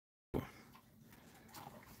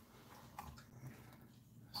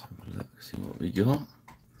See what we got.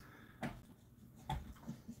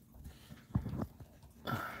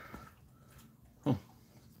 Oh.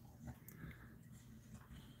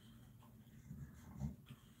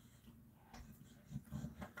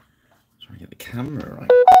 Try to get the camera right.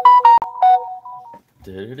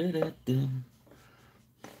 Da-da-da-da-da.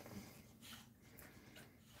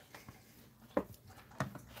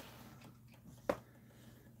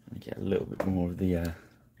 Get a little bit more of the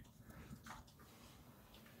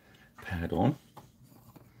pad on.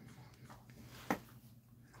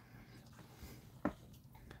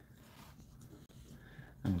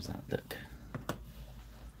 How does that look?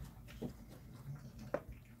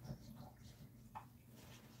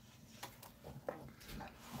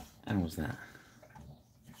 How was that?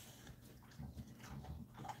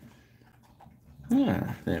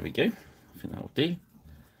 Yeah, there we go. I think that'll do.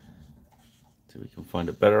 So we can find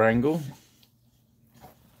a better angle.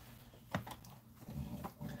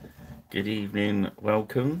 Good evening,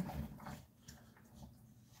 welcome.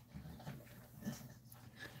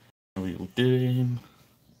 How are we all doing?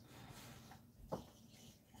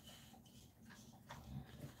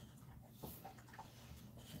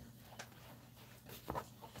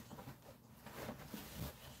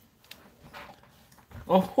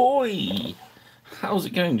 Ahoy! How's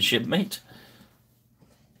it going, shipmate?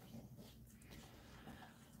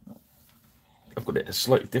 I've got it at a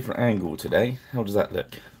slightly different angle today. How does that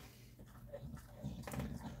look?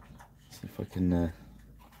 See if I can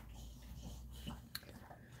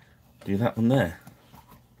do that one there.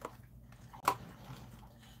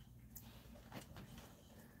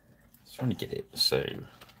 Just trying to get it so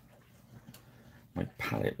my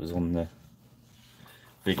palette was on the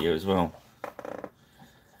video as well.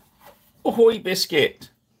 Ahoy, biscuit!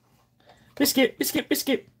 Biscuit, biscuit,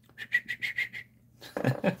 biscuit!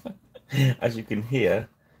 As you can hear,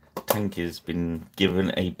 Tanky's been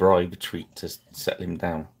given a bribe treat to settle him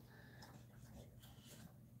down.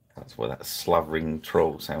 That's why that slavering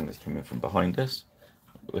troll sound is coming from behind us.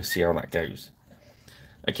 We'll see how that goes.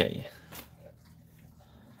 Okay.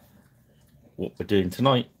 What we're doing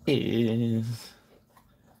tonight is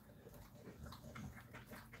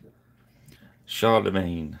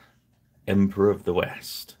Charlemagne, Emperor of the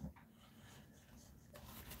West.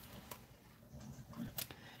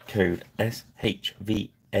 Code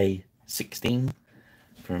SHVA16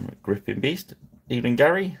 from Gripping Beast. Evening,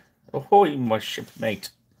 Gary. Ahoy, my shipmate.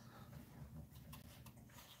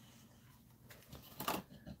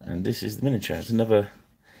 And this is the miniature. It's another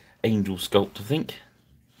angel sculpt, I think.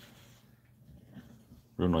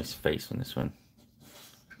 Real nice face on this one.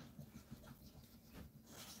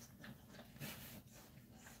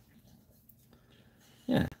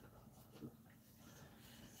 Yeah.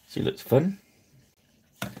 See, it looks fun.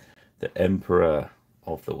 The Emperor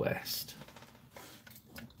of the West.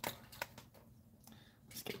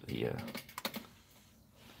 Let's get the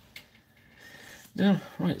yeah,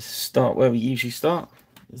 right, let's start where we usually start.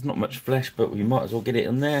 There's not much flesh, but we might as well get it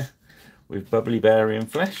in there with bubbly barium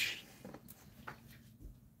flesh.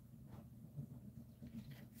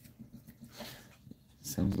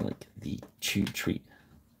 Sounds like the chew treat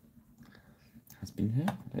has been here.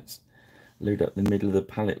 Let's load up the middle of the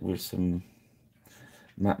palette with some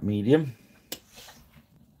matte medium.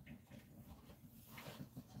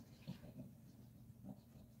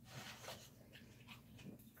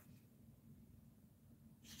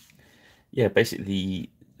 Yeah, basically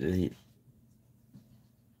the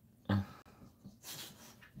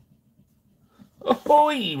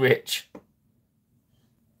ahoy, Rich.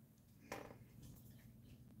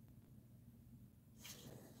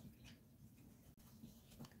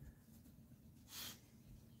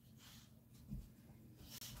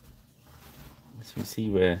 Let's see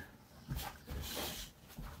where.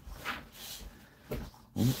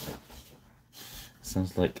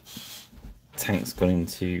 Sounds like Tank's gone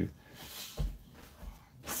into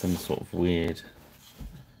some sort of weird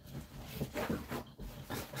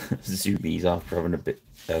zoomies after having a bit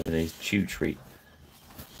of his chew treat.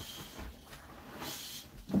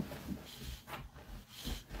 We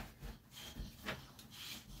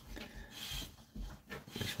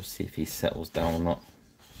shall see if he settles down or not.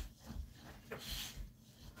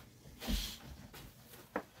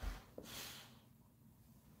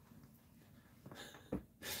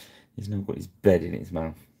 He's now got his bed in his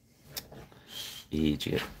mouth.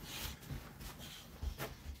 Idiot.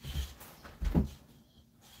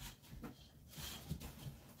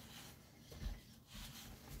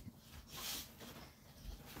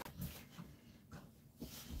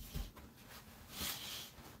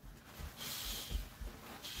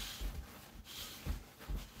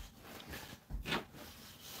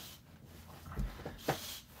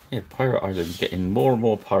 Yeah, Pirate Island's getting more and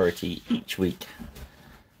more piratey each week.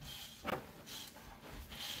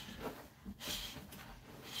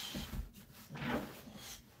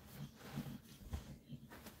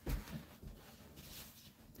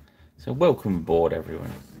 So welcome aboard,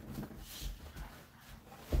 everyone.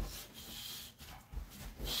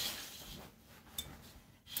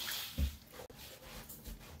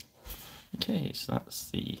 Okay, so that's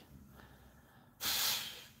the...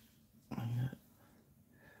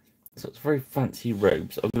 So it's very fancy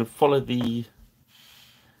robes. I'm going to follow the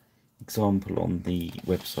example on the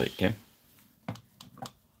website again.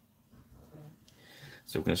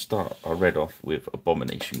 So we're going to start our red off with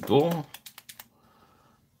Abomination Gore.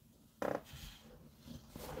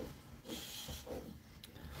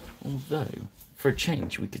 Although, for a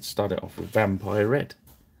change, we could start it off with Vampire Red.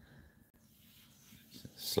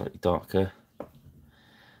 Slightly darker.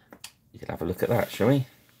 You could have a look at that, shall we?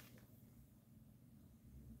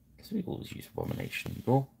 Because we always use Abomination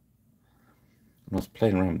Gore. When I was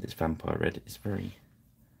playing around with this Vampire Red, it's very,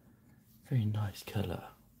 very nice colour.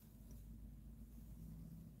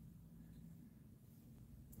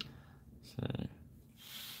 So...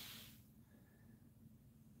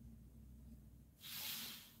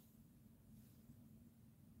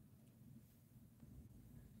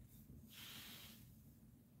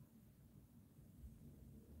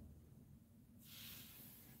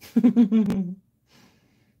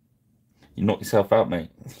 You knock yourself out, mate.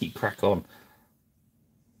 You crack on.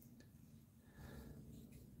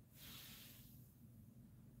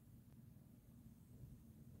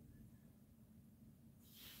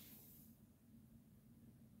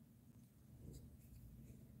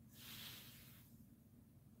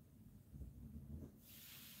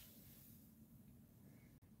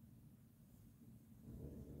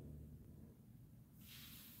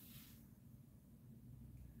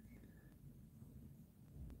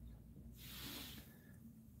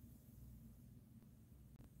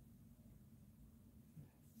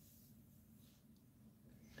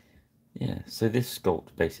 Yeah, so this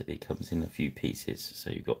sculpt basically comes in a few pieces.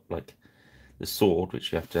 So you've got like the sword,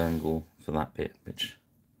 which you have to angle for that bit, which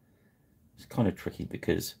is kind of tricky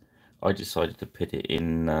because I decided to put it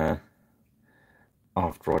in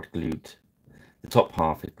after I'd glued the top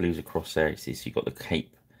half. It glues across there, you see, so you've got the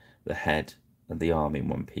cape, the head and the arm in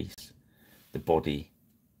one piece, the body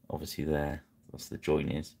obviously there, that's the join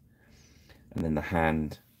is, and then the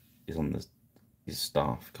hand is on the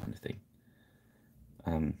staff kind of thing.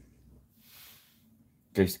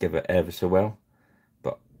 Goes together ever so well,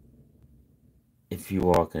 but if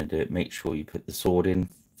you are going to do it, make sure you put the sword in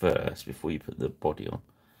first before you put the body on,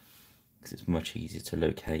 because it's much easier to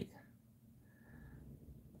locate.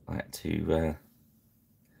 I had to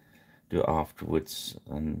do it afterwards,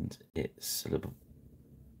 and it's a little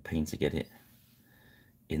pain to get it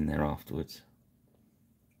in there afterwards.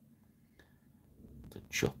 To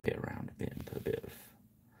chop it around a bit and put a bit of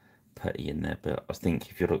putty in there, but I think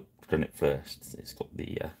if you'd done it first, it's got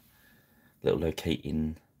the little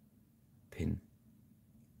locating pin.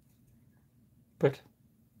 But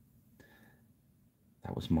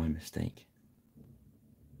that was my mistake.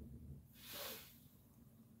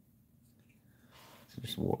 So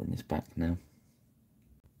just watering this back now.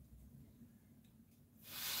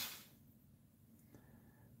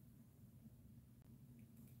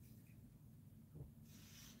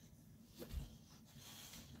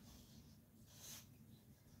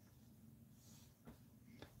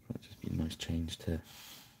 Might just be a nice change to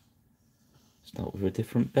start with a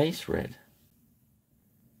different base red.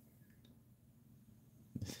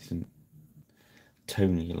 This isn't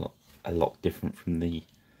tonally a lot different from the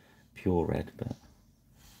pure red, but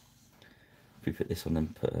if we put this on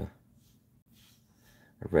and put a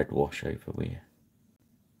red wash over, we're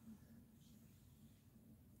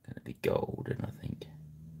going to be golden, I think.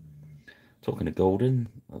 Talking of golden,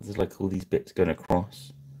 there's like all these bits going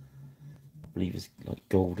across. I believe it's like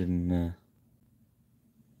golden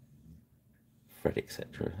thread,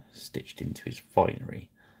 etc., stitched into his finery.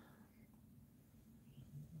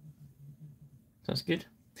 So that's good.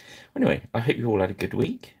 Anyway, I hope you all had a good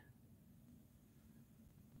week.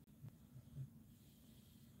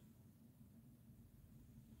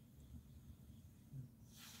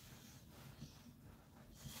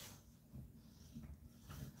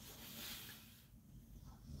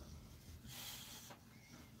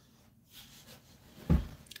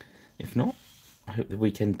 If not, I hope the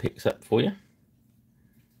weekend picks up for you.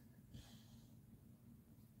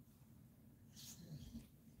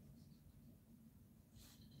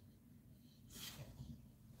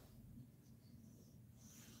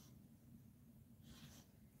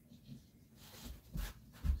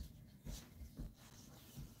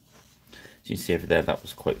 you see over there, that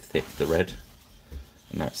was quite thick, the red,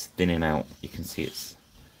 and that's thinning out. You can see it's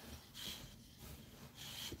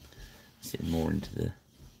sitting more into the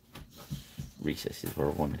recesses where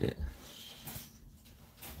I wanted it.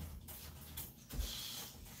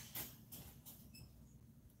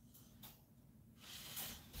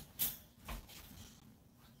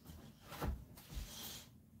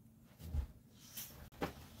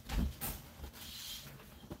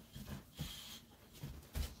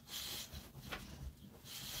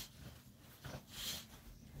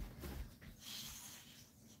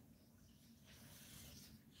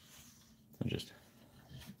 So just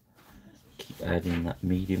keep adding that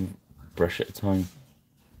medium brush at a time.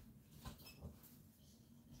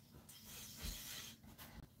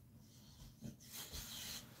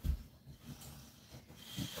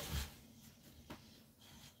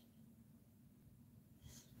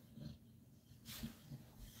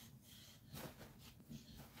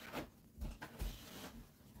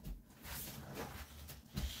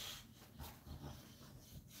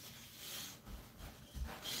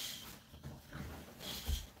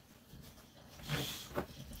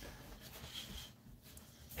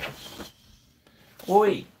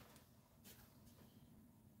 Oi!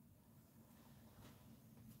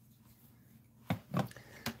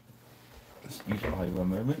 Excuse me one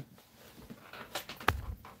moment.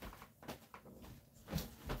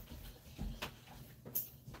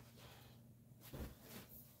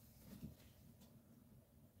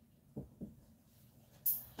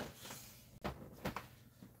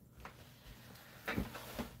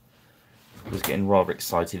 He was getting rather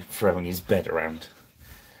excited throwing his bed around,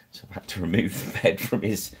 so I had to remove the bed from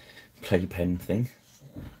his playpen thing.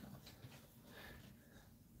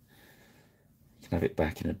 Can have it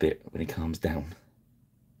back in a bit when he calms down.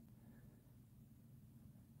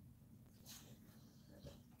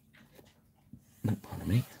 No, pardon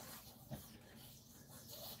me.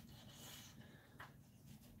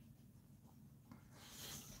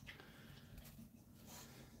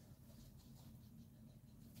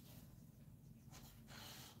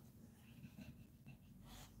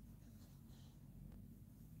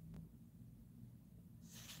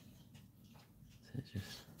 So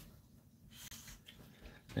just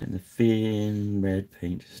letting the thin red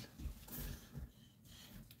paint just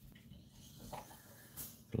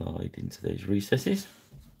glide into those recesses.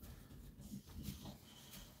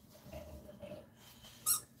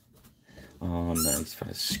 Oh no, he's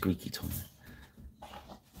found a squeaky toy.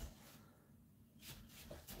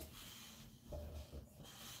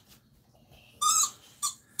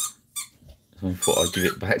 So I thought I'd give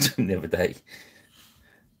it back to him the other day.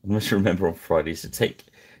 I must remember on Fridays to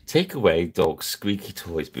take away dog's squeaky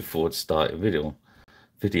toys before to start a video.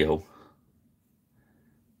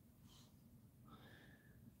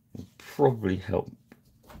 Will probably help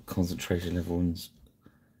concentration levels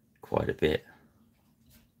quite a bit.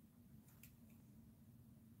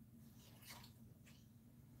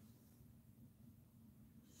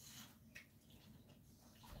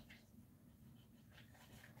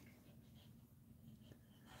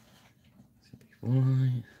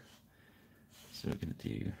 Right. So we're going to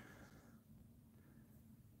do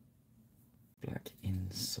black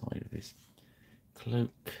inside of his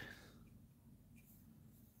cloak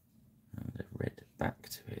and a red back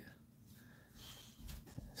to it.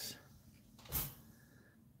 Let's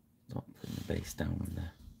start putting the base down on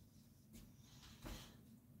there.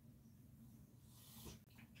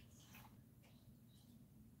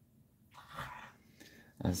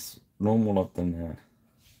 As normal, I've done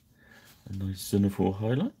a nice Zenithal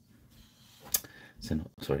highlight.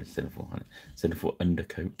 Zenithal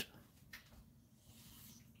undercoat.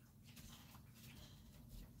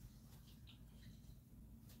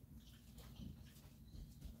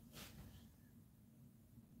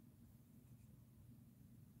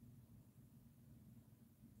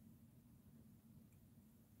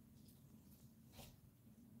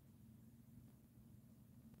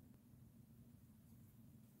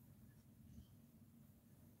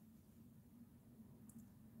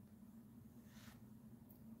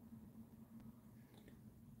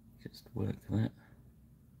 Just work that.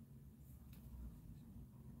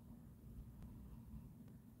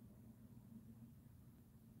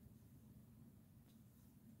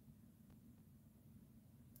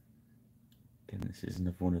 Again, this is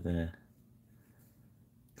another one of their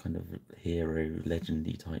kind of hero,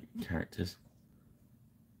 legendy type characters.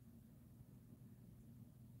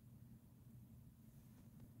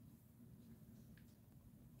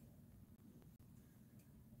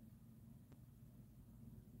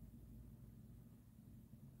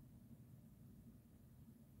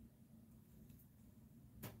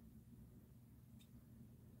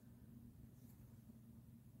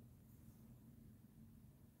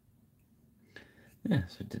 Yeah,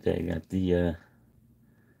 so today we had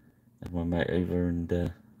had my mate over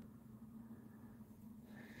and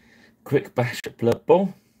quick bash at Blood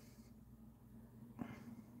Bowl.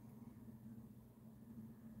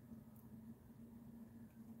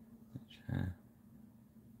 Which,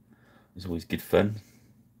 was always good fun.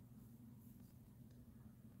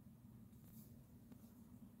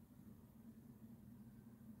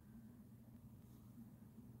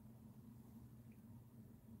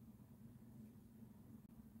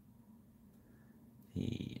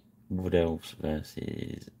 The Wood Elves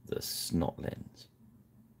versus the Snotlings.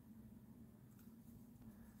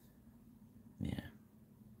 Yeah.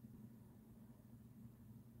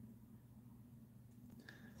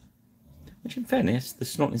 Which, in fairness, the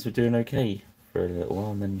Snotlings were doing okay for a little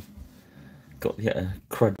while, and then got the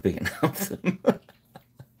crud beaten out of them,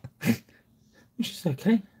 which is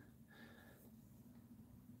okay.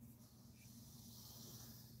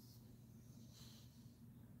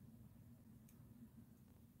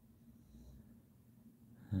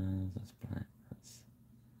 That's black. That's...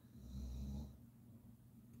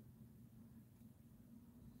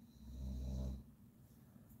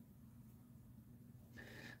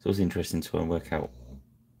 It's always interesting to try and work out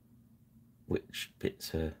which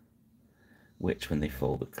bits are which when they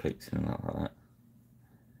fold the clicks and like that.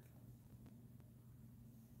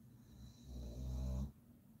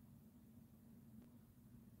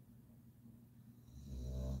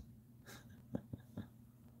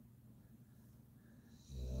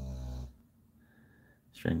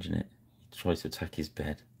 Strange, isn't it? He tries to attack his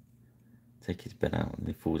bed, take his bed out, and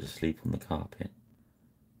he falls asleep on the carpet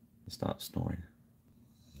and starts snoring.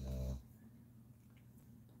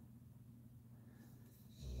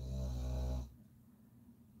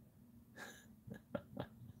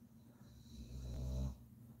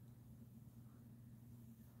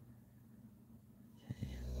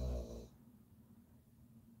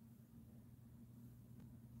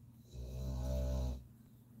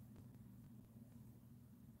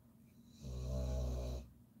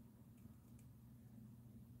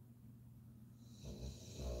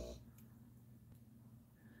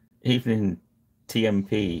 Even in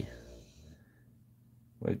TMP,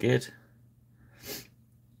 we're good.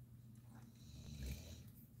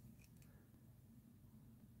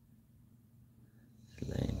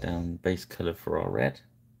 Laying down base colour for our red.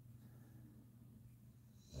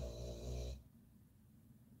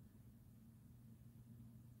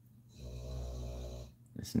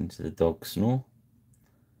 Listen to the dog snore.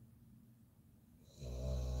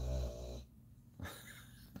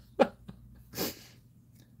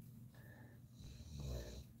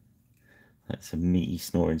 That's a meaty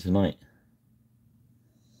snoring tonight.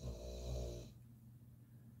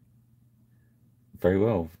 Very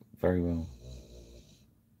well, very well.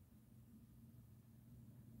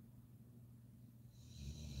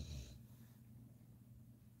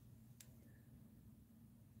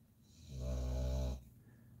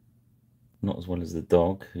 Not as well as the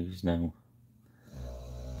dog, who's now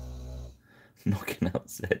knocking out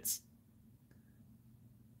sets.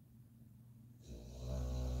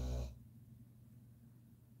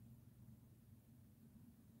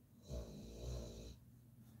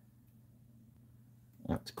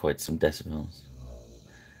 That's quite some decibels.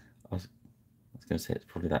 I was going to say it's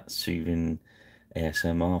probably that soothing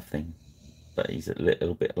ASMR thing, but he's a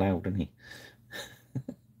little bit loud, isn't he?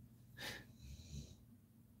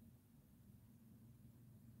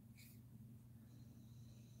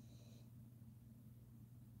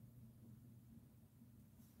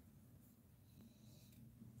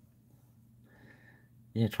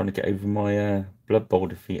 Yeah, trying to get over my Blood Bowl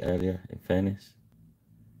defeat earlier, in fairness.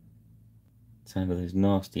 Sound of those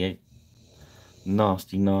nasty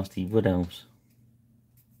wood elves.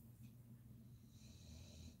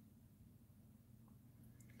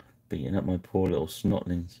 Beating up my poor little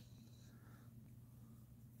snotlings.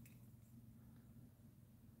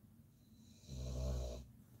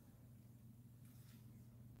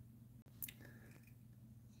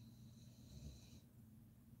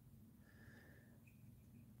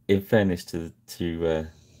 In fairness to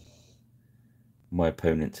my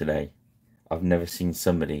opponent today, I've never seen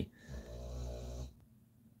somebody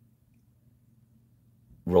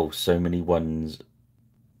roll so many ones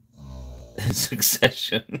in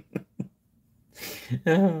succession.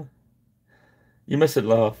 Yeah. You mustn't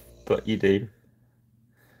laugh, but you do.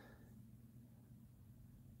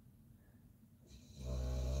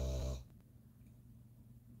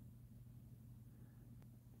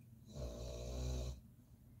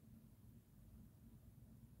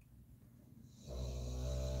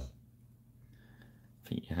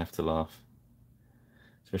 I think you have to laugh,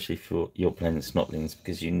 especially if you're playing the snotlings,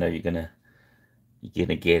 because you know you're gonna You're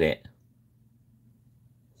gonna get it.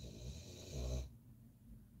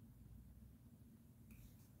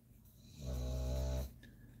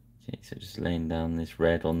 Okay, so just laying down this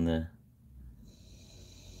red on the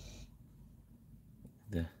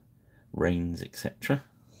reins, etc.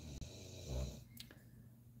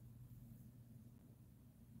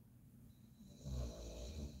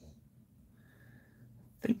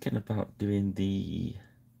 Thinking about doing the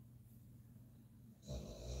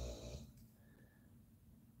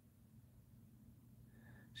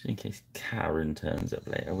just in case Karen turns up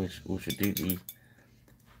later. We should do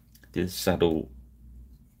the saddle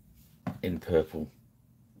in purple.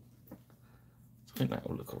 I think that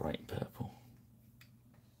will look alright in purple.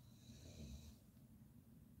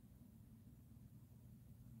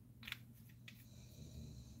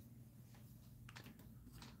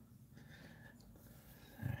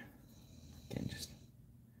 Again, just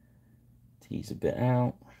tease a bit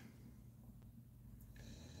out.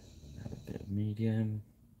 Have a bit of medium.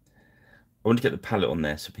 I want to get the palette on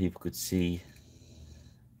there so people could see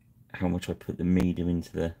how much I put the medium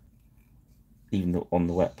into the, even on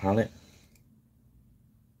the wet palette.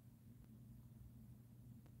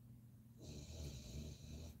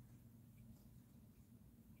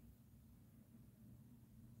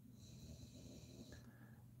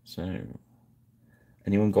 So,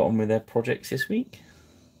 anyone got on with their projects this week?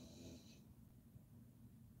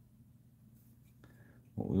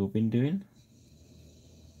 What we've all been doing?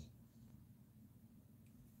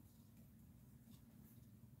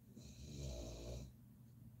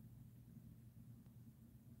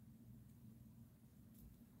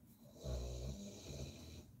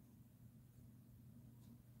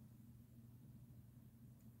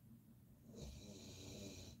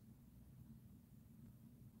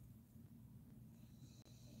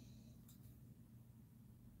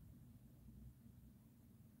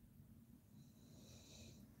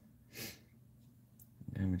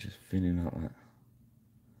 And we're just filling out that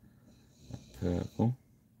purple.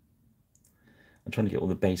 I'm trying to get all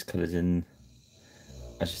the base colours in.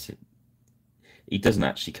 As you see, he doesn't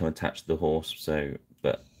actually come attached to the horse, so,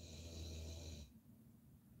 but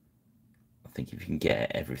I think if you can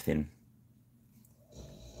get everything,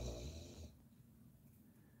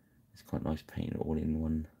 it's quite nice painting it all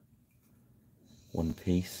in one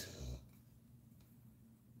piece.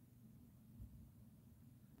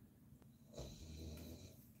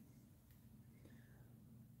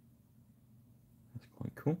 That's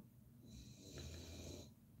quite cool.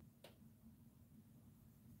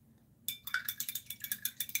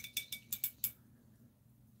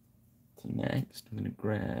 So next, I'm going to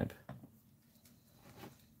grab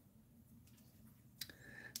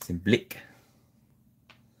some Blick.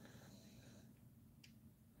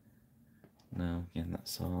 Now again,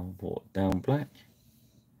 that's our watered down black.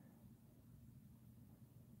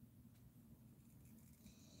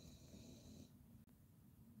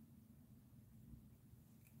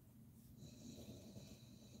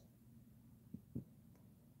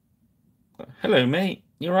 Hello, mate.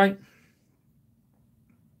 You right?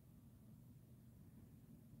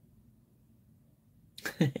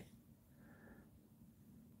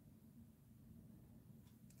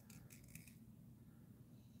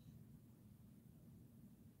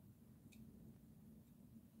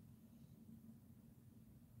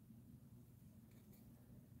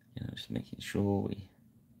 Just making sure we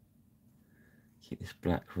keep this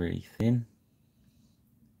black really thin.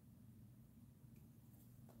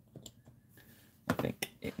 I think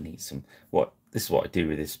it needs some. This is what I do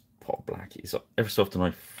with this pot of black. Is every so often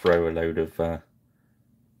I throw a load of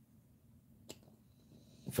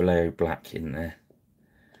Vallejo black in there,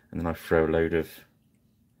 and then I throw a load of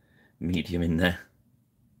medium in there.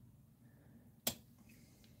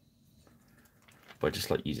 But I just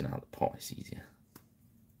like using it out of the pot, it's easier.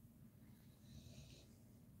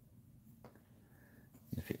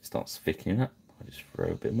 And if it starts thickening up, I just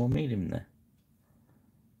throw a bit more medium in there.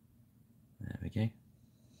 There we go. I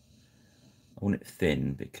want it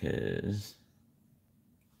thin because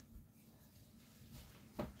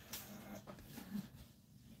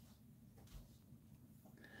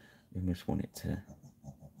you almost want it to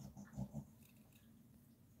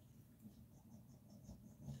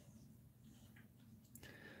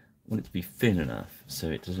be thin enough so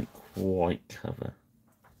it doesn't quite cover.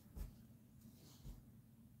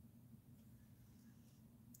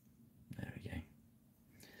 There we go.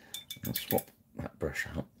 I'll swap that brush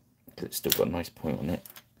out because it's still got a nice point on it.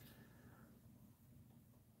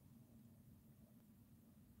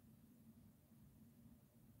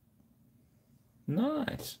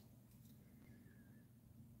 Nice.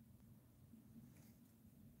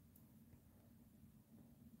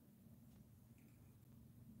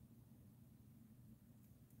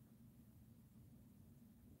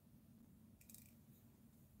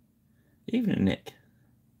 Even a nick.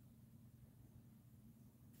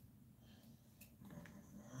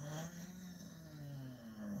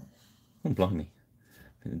 Oh, blimey.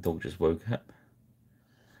 I think the dog just woke up.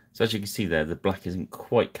 So as you can see there, the black isn't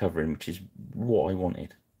quite covering, which is what I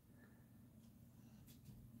wanted.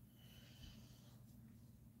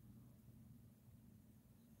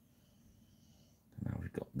 Now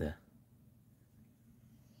we've got the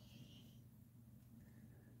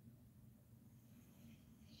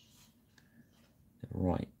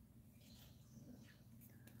right.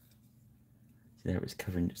 See there, it's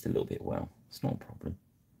covering just a little bit well. It's not a problem.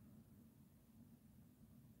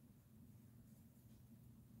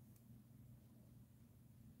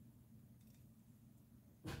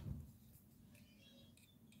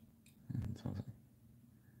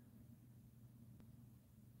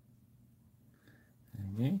 There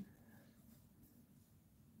we go.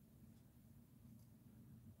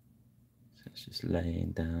 So it's just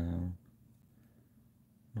laying down.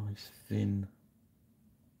 Nice thin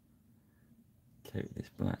coat with this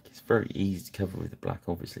black. It's very easy to cover with the black,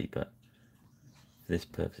 obviously, but for this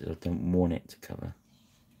purpose, I don't want it to cover.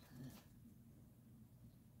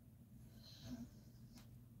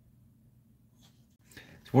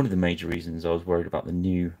 It's one of the major reasons I was worried about the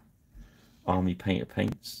new Army Painter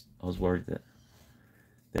paints. I was worried that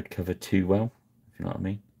they'd cover too well, if you know what I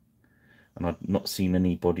mean. And I'd not seen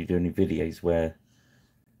anybody do any videos where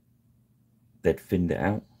they'd thinned it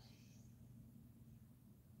out.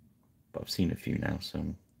 But I've seen a few now, so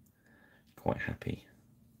I'm quite happy.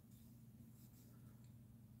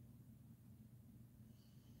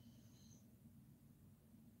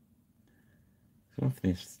 So one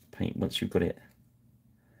thing is paint, once you've got it,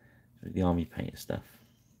 the Army Painter stuff,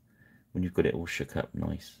 when you've got it all shook up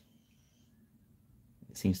nice,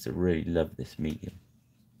 it seems to really love this medium.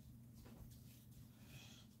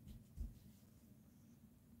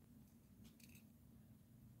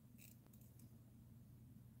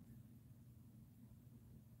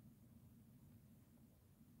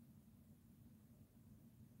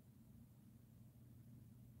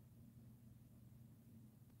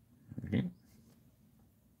 Okay.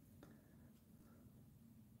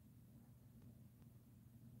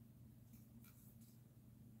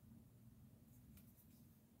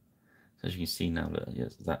 So as you can see now that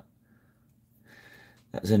yes, that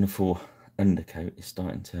Zenithal undercoat is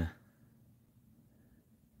starting to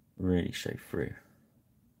really show through.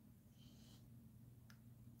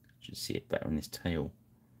 You should see it better on his tail.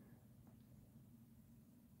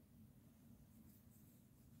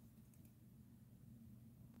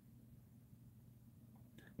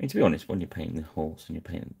 I mean, to be honest, when you're painting the horse and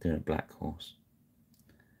you're doing a black horse,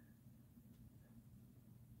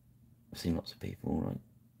 I've seen lots of people like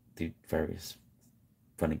do various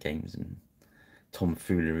funny games and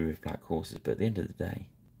tomfoolery with black horses, but at the end of the day,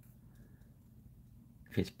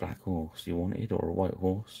 if it's black horse you wanted or a white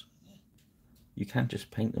horse, you can't just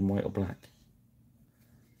paint them white or black.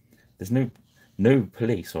 There's no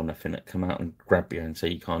police or nothing that come out and grab you and say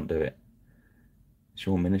you can't do it. It's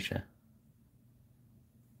your miniature,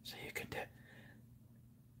 so you can do it.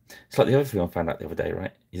 It's like the other thing I found out the other day,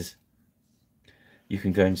 right, is you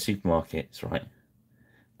can go in supermarkets, right,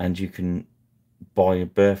 and you can buy a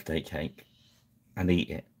birthday cake and eat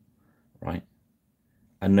it, right,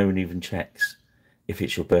 and no one even checks if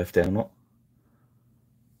it's your birthday or not.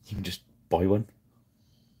 You can just buy one.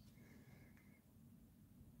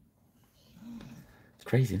 It's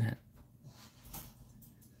crazy, isn't it?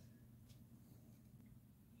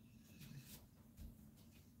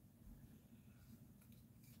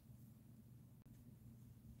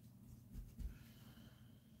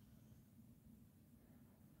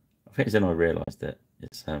 I think then I realised that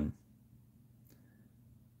it's something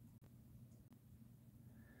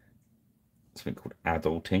called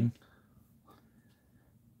adulting.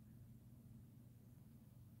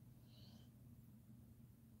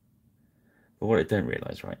 But what I don't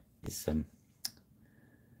realise, right, is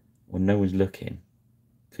when no one's looking,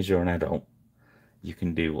 because you're an adult, you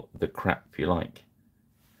can do the crap you like.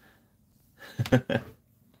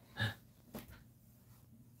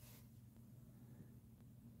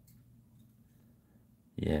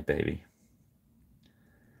 Yeah, baby.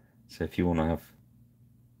 So if you want to have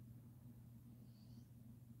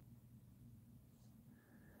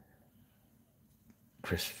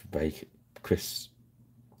crisps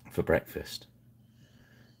for breakfast,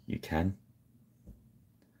 you can,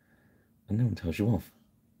 and no one tells you off.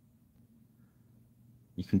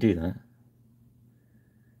 You can do that.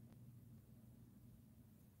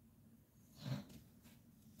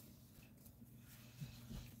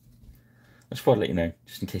 I just thought I'd let you know,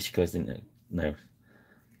 just in case you guys didn't know.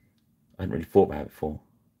 I hadn't really thought about it before.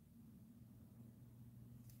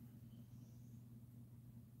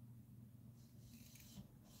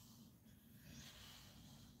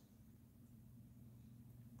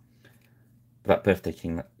 That birthday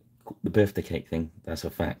king, the birthday cake thing, that's a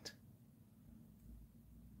fact.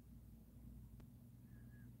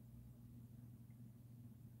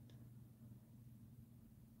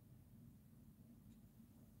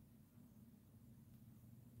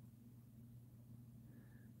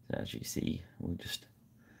 So as you see, we're just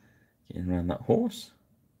getting around that horse,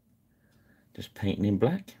 just painting in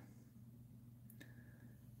black.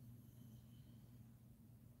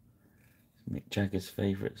 Mick Jagger's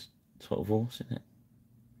favourite sort of horse, isn't it?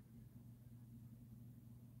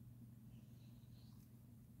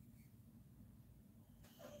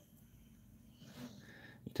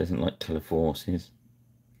 He doesn't like colourful horses.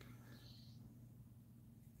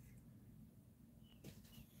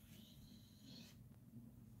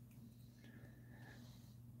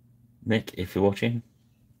 Mick, if you're watching,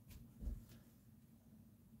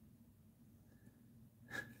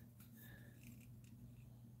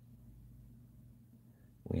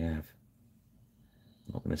 we have.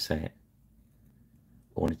 I'm not going to say it.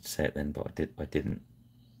 I wanted to say it then, but I didn't.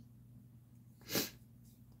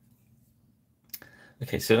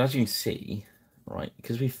 Okay, so as you can see, right,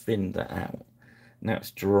 because we thinned that out, now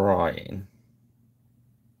it's drying.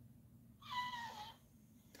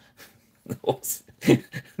 The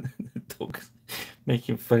dog's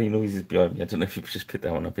making funny noises behind me. I don't know if you just picked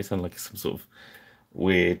that one up. It sounds like some sort of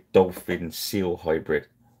weird dolphin seal hybrid.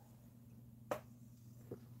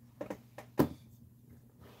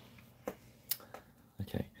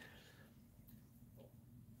 Okay.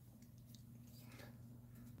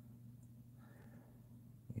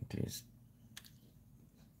 Do his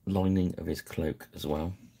lining of his cloak as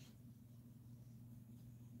well.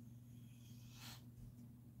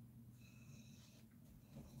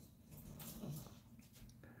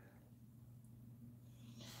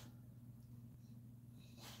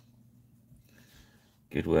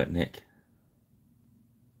 Good work, Nick.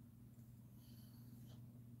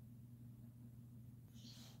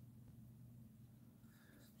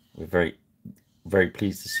 We're very, very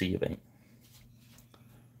pleased to see you, mate.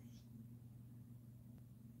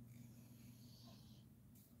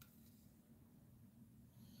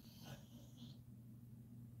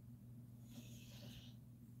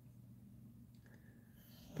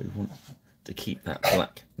 But we want to keep that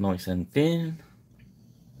black nice and thin.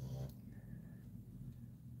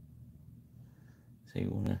 So you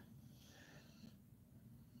want to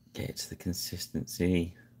get it to the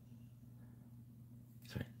consistency.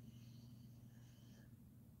 Sorry.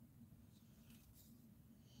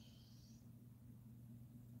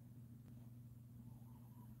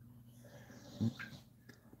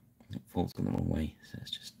 It falls on the wrong way, so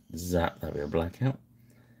let's just zap that bit of black out.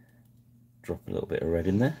 Drop a little bit of red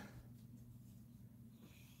in there.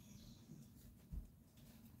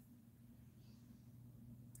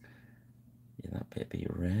 Yeah, that bit be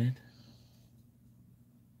red.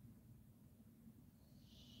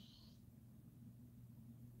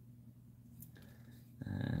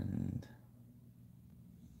 And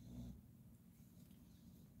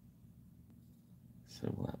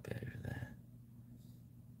so will that bit over there.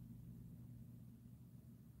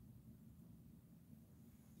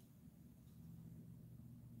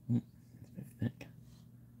 It's a bit thick.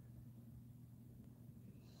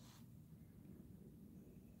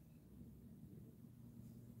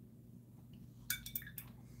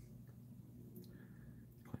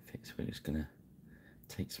 Quite thick, so we're just going to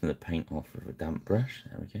take some of the paint off with a damp brush.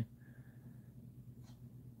 There we go.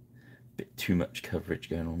 Bit too much coverage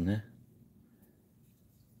going on there.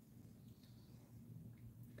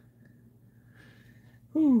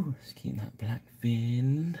 Ooh, let's keep that black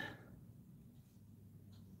thin.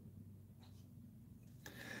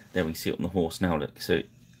 There we see it on the horse now, look. So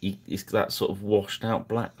it's that sort of washed out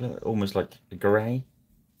black, look, almost like a grey.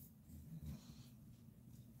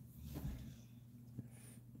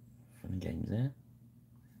 Fun games there.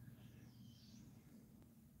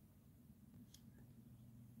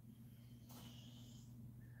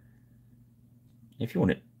 If you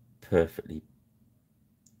want it perfectly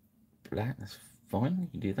black, that's fine, you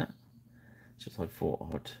can do that. It's just I thought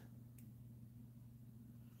I'd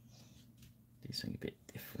do something a bit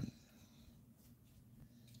different.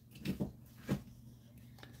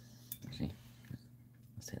 Actually,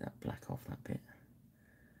 let's take that black off that bit.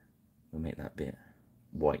 We'll make that bit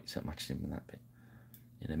white so it matches in with that bit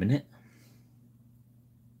in a minute.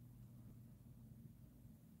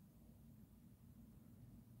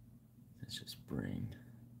 Let's just bring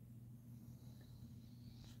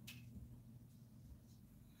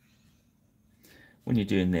when you're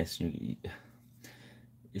doing this,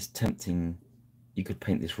 it's tempting. You could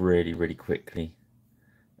paint this really, really quickly,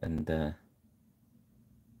 and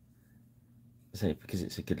say because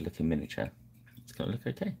it's a good-looking miniature, it's going to look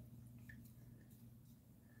okay.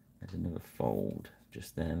 There's another fold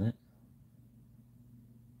just there, look.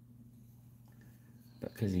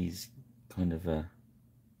 But because he's kind of a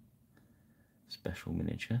special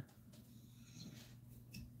miniature,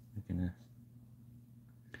 we're going to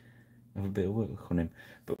have a bit of work on him.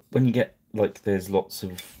 But when you get, like, there's not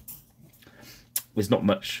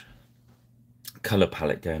much colour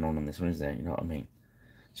palette going on this one, is there? You know what I mean?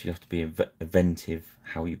 So you have to be inventive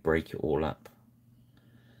how you break it all up.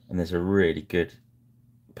 And there's a really good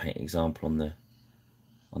paint example on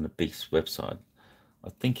the Beast website. I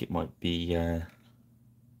think it might be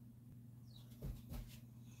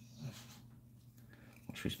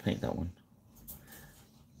what should we paint that one?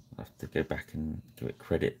 I'll have to go back and give it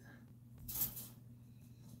credit.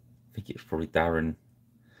 I think it was probably Darren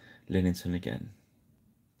Linnington again.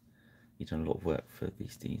 He's done a lot of work for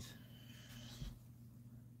Beasties.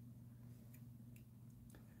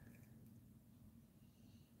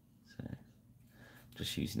 So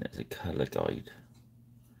just using it as a colour guide,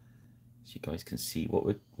 so you guys can see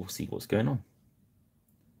we'll see what's going on.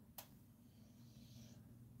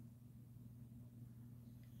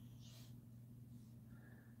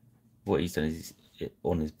 What he's done is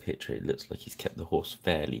on his picture it looks like he's kept the horse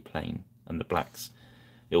fairly plain, and the blacks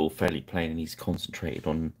it all fairly plain, and he's concentrated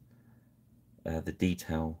on the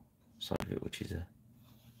detail side of it, which is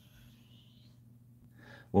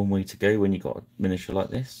one way to go when you've got a miniature like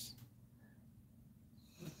this.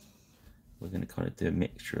 We're going to kind of do a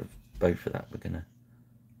mixture of both of that. We're going to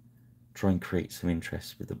try and create some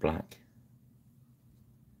interest with the black,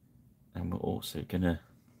 and we're also going to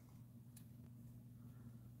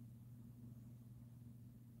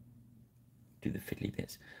do the fiddly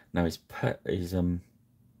bits. Now his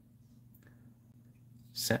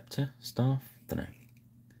scepter, staff, don't know,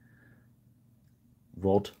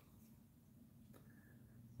 rod,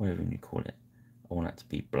 whatever you call it, I want that to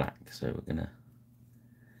be black, so we're going to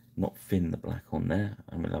not thin the black on there,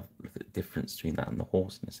 and we'll have a look at the difference between that and the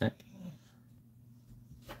horse in a sec.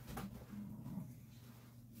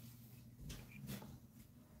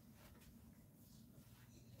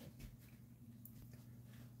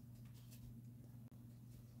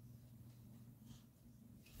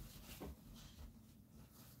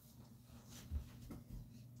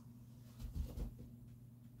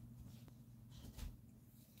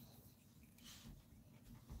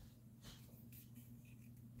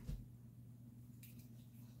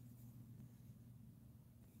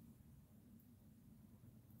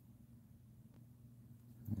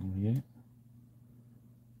 Yeah. I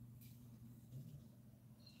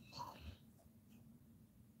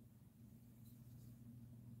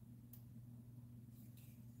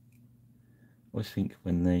always think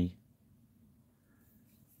when they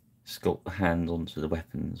sculpt the hands onto the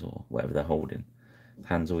weapons or whatever they're holding, the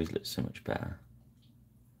hands always look so much better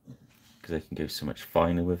because they can go so much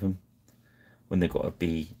finer with them. When they've got to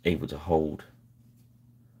be able to hold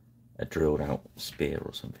a drilled out spear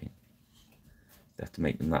or something, they have to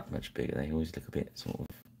make them that much bigger. They always look a bit sort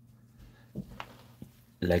of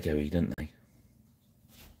Lego-y, don't they?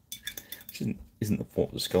 Which isn't the fault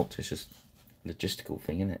of the sculptor, it's just a logistical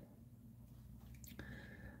thing, isn't it?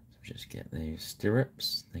 So just get those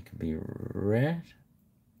stirrups, they can be red.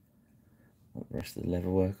 The rest of the leather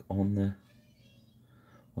work on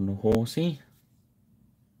the horsey.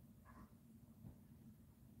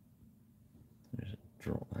 Just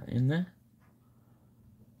drop that in there.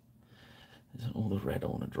 Is that all the red I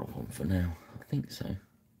want to drop on for now? I think so.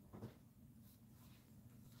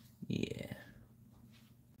 Yeah.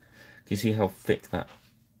 Can you see how thick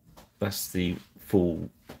that's the full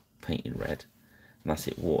painted red, and that's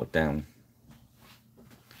it watered down.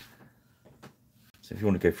 So if you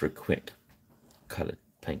want to go for a quick coloured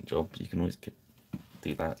paint job, you can always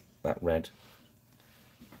do that red.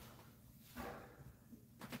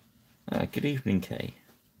 Good evening, Kay.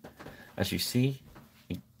 As you see,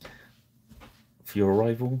 for your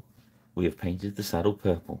arrival, we have painted the saddle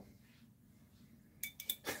purple.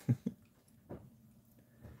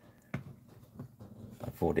 I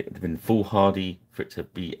thought it would have been foolhardy for it to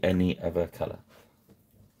be any other colour.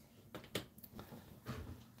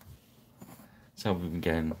 So we've been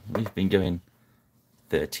going. We've been going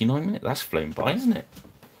 39 minutes. That's flown by, isn't it?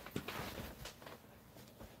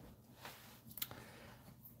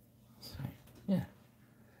 So yeah,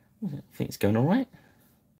 I think it's going all right.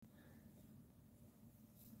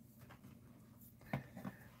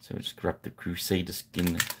 So we'll just grab the Crusader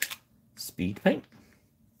Skin speed paint.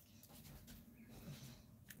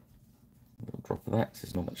 A little drop of that, because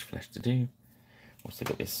there's not much flesh to do. Also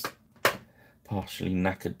got this partially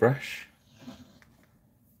knackered brush.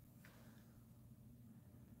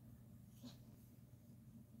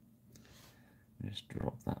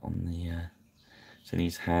 drop that on the so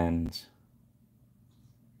these hands.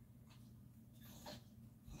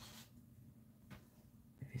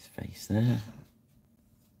 His face there. There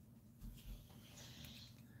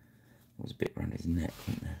was a bit around his neck,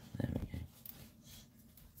 wasn't there? There we go.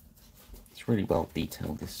 It's really well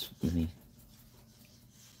detailed, this mini.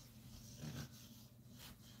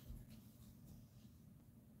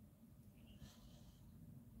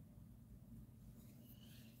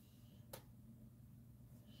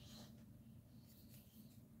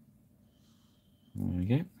 There we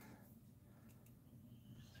go.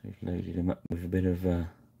 So we've loaded him up with a bit of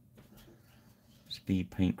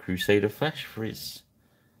Speed Paint Crusader flash for his.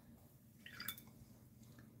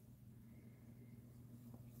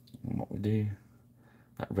 And what we do,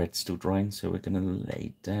 that red's still drying, so we're going to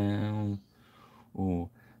lay down. Oh,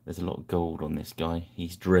 there's a lot of gold on this guy.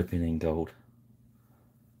 He's dripping in gold.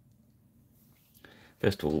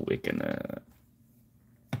 First of all, we're going to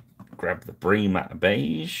grab the brie matte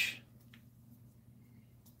beige.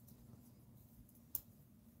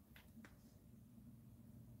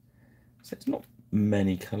 So it's not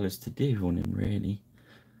many colours to do on him, really.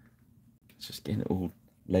 It's just getting it all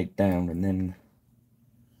laid down and then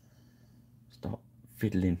start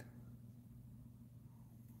fiddling.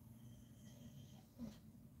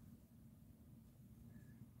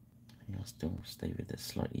 I think I'll still stay with the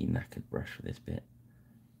slightly knackered brush for this bit.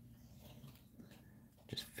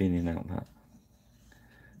 Just filling out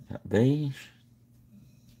that beige.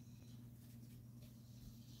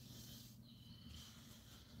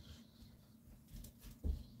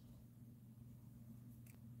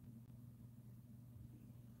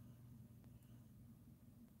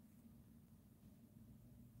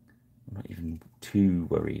 I'm not even too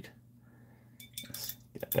worried. Let's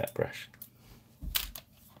get a better brush.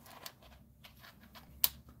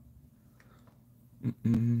 Just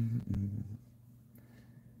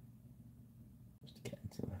get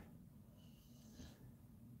into the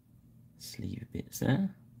sleeve bits there.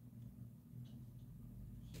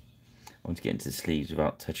 I want to get into the sleeves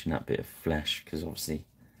without touching that bit of flesh, because obviously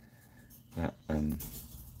that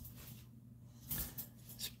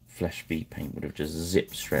flesh bead paint would have just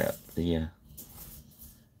zipped straight up the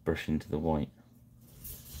brush into the white.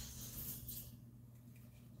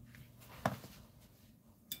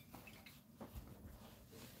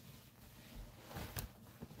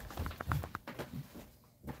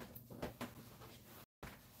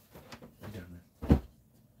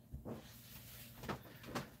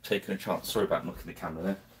 Taking a chance, sorry about knocking the camera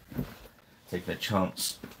there. Taking a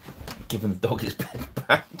chance, giving the dog his bed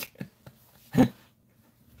back.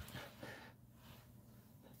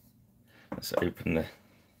 Let's open the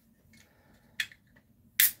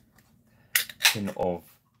tin of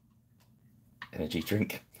energy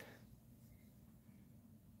drink.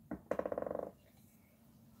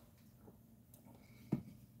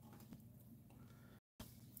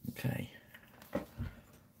 Okay.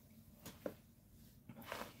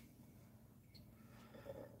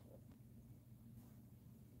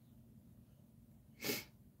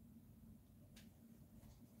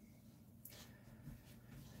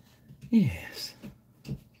 Yes.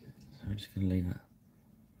 So I'm just going to leave that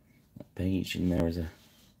beige in there as a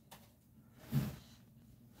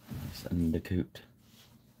nice undercoat.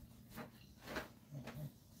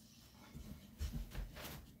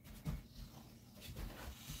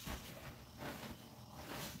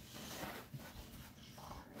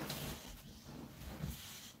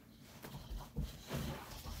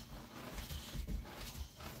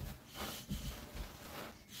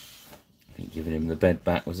 I think giving him the bed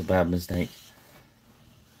back was a bad mistake.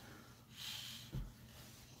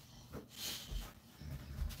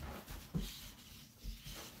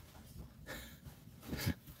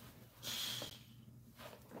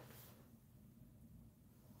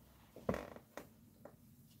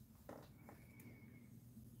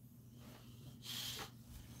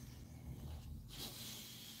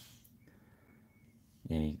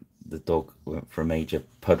 Yeah, the dog went for a major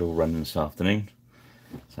puddle run this afternoon,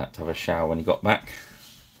 so I had to have a shower when he got back,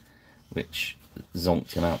 which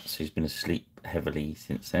zonked him out, so he's been asleep heavily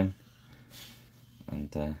since then,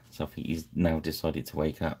 and so I think he's now decided to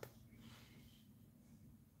wake up.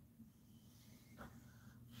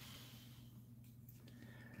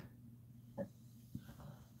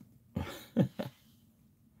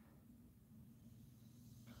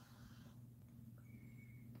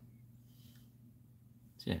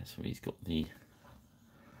 Yeah, so he's got the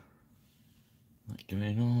that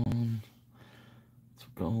going on. That's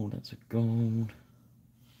a gold, that's a gold.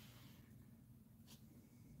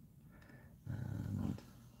 And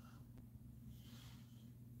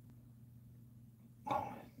oh, I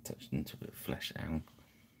touched the until it flesh down.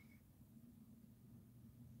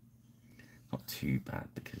 Not too bad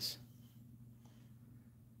because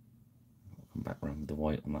I'll come back around with the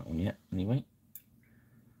white on that one yet. Anyway,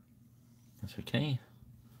 that's okay.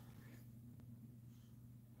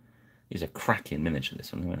 It's a cracking miniature,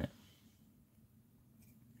 this one, isn't it?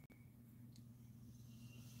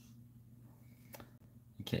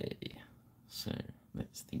 Okay, so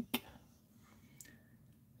let's think.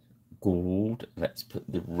 Gold. Let's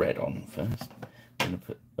put the red on first. I'm going to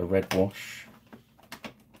put a red wash.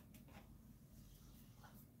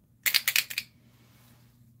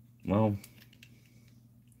 Well,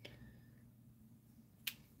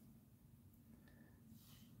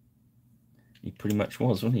 he pretty much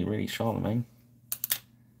was, wasn't he? Really, Charlemagne.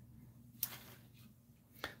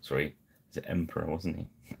 Sorry, he's an emperor, wasn't he?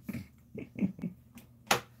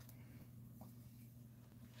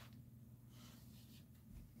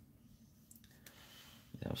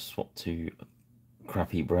 I'll swap to a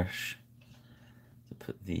crappy brush to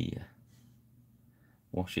put the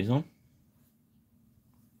washes on.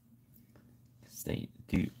 They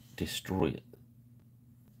do destroy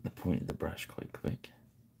the point of the brush quite quick.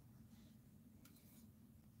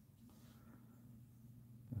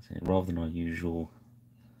 Rather than our usual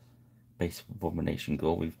base of abomination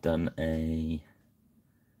gore, we've done a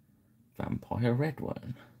vampire red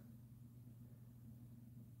one.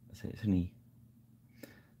 So it's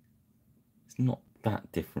not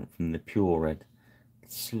that different from the pure red,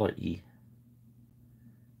 it's slightly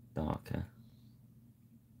darker.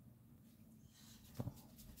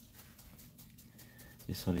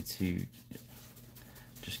 Decided to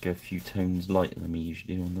just go a few tones lighter than we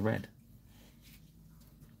usually do on the red.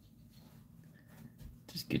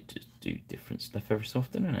 Just good to do different stuff every so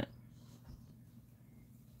often, isn't it?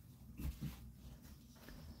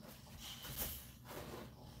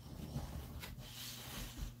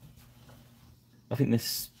 I think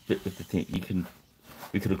this bit with the thing,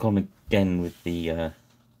 we could have gone again with the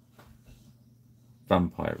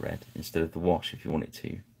vampire red instead of the wash if you wanted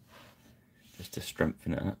to, just to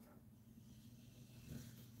strengthen it up.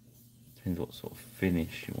 Depends what sort of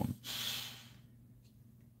finish you want.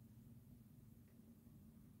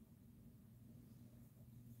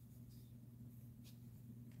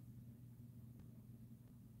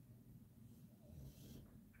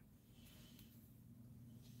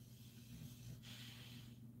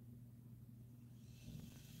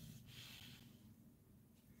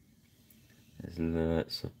 There's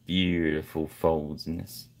lots of beautiful folds in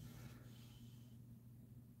this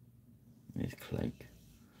cloak.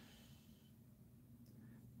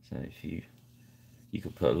 So if you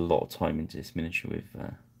could put a lot of time into this miniature with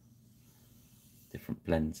different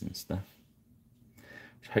blends and stuff,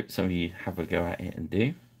 which I hope some of you have a go at it and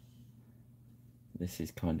do. This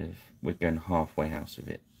is kind of, we're going halfway house with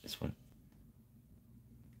it, this one.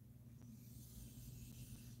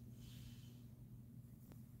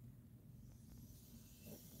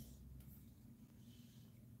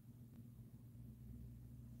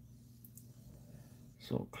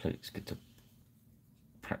 Sort of cloak's good to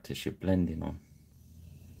practice your blending on.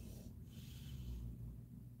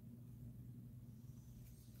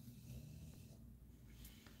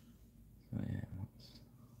 So yeah, let's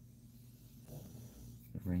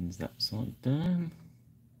arrange that side down.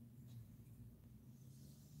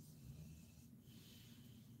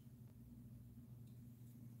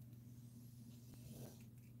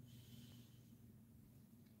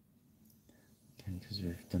 Okay, because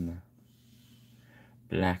we've done the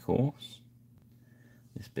black horse,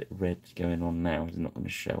 this bit of red going on now is not going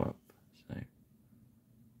to show up, so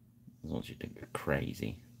as long as you don't go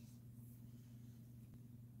crazy.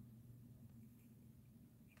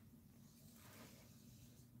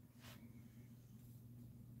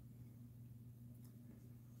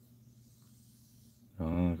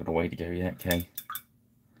 Oh, I've got a way to go yet, okay.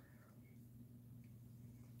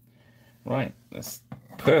 Right, that's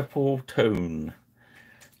purple tone.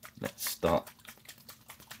 Let's start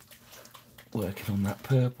working on that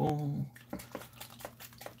purple.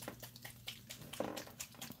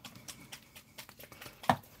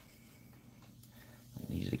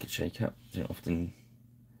 Usually could shake up. Don't often.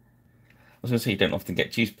 I was going to say you don't often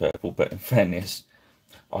get juice purple, but in fairness,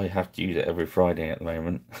 I have to use it every Friday at the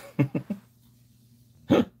moment.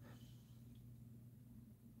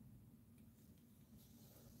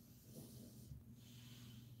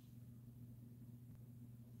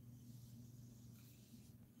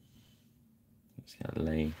 Just gotta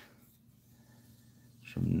lay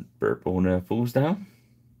some purple nurples down.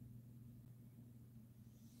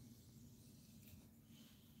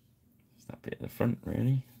 Just that bit at the front,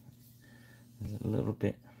 really. There's a little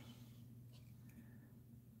bit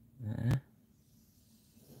There.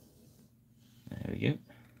 There we go.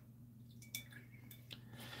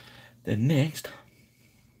 Then next,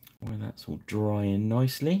 when that's all drying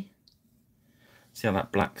nicely, see how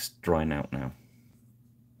that black's drying out now.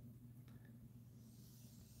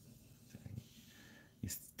 You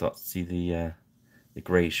start to see the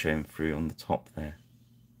grey showing through on the top there.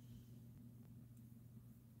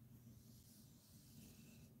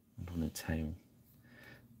 And on the tail.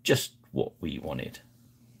 Just what we wanted.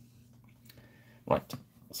 Right,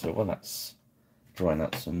 so while that's drying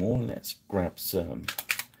out some more, let's grab some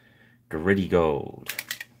gritty gold.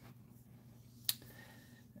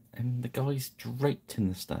 And the guy's draped in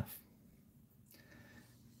the stuff.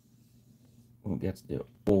 Won't be able to do it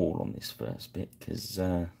all on this first bit because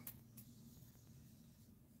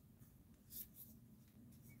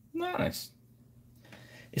nice.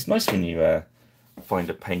 It's nice when you find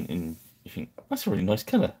a paint and you think that's a really nice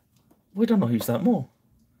colour. We don't know who's that more.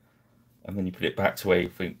 And then you put it back to where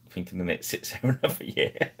you thinking then it sits there another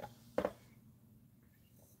year.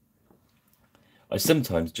 I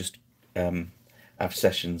sometimes just have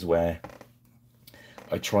sessions where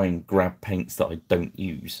I try and grab paints that I don't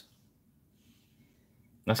use.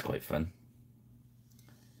 That's quite fun.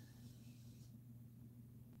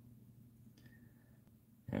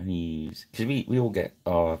 And use, because we all get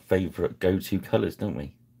our favourite go-to colours, don't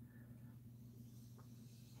we?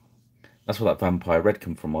 That's where that vampire red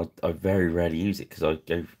come from. I very rarely use it because I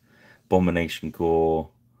go abomination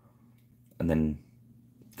gore and then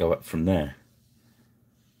go up from there.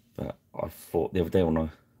 But I thought the other day when I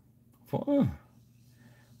thought, oh,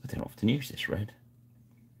 I don't often use this red.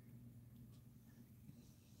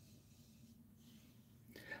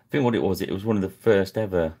 I think what it was one of the first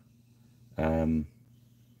ever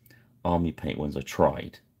army paint ones I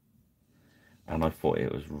tried, and I thought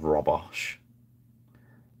it was rubbish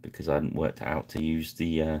because I hadn't worked out to use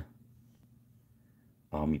the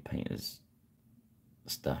army painters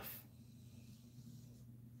stuff,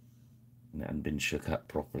 and it hadn't been shook up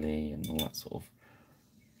properly and all that sort of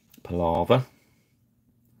palaver.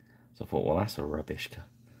 So I thought, well, that's a rubbish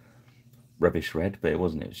red, but it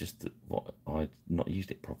wasn't. It was just that what I'd not used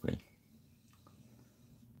it properly.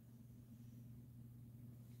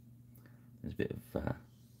 There's a bit of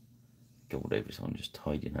gold over, so I'm just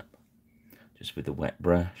tidying up, just with a wet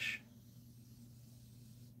brush.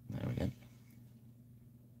 There we go.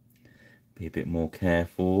 Be a bit more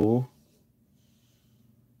careful.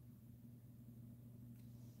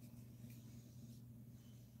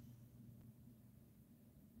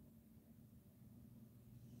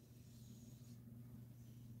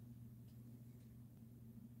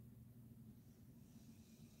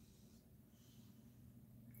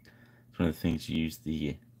 It's one of the things you use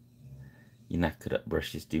your knackered up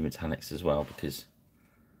brushes do metallics as well, because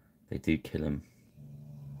they do kill them.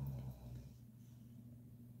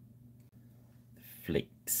 The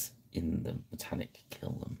flakes in the metallic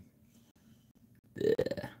kill them.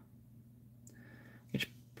 Ugh.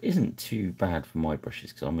 Which isn't too bad for my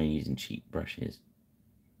brushes because I'm only using cheap brushes.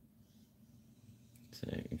 So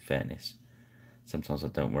in fairness, sometimes I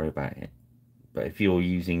don't worry about it. But if you're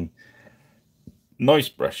using nice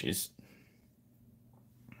brushes,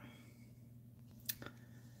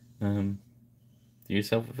 do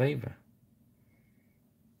yourself a favour.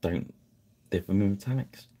 Don't dip them in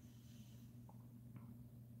metallics.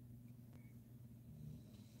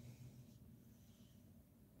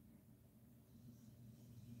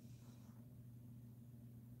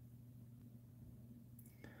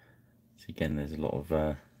 So again, there's a lot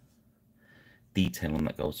of detail on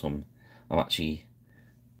that gold, so I'm actually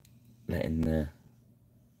letting the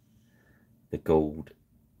gold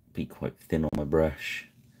be quite thin on my brush,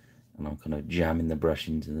 and I'm kind of jamming the brush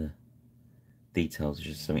into the details, which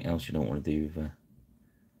is something else you don't want to do with a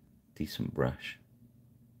decent brush.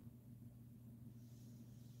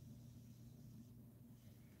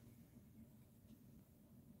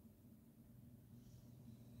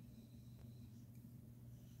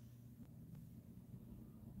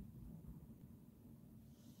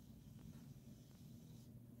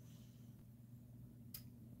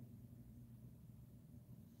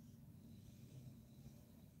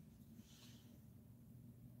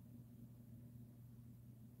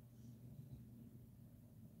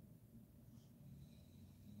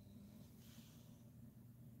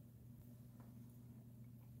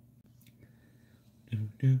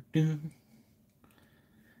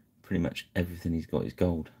 Pretty much everything he's got is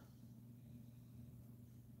gold.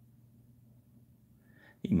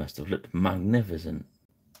 He must have looked magnificent.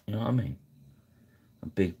 You know what I mean? A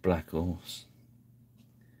big black horse.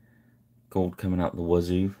 Gold coming out the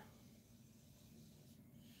wazoo.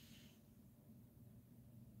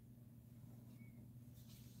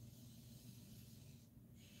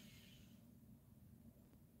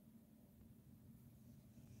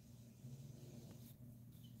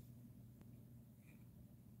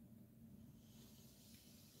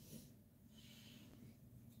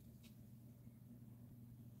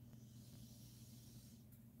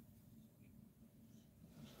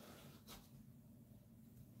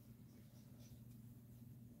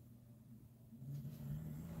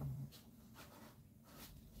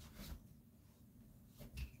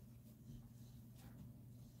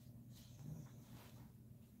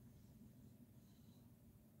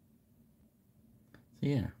 So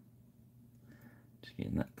yeah, just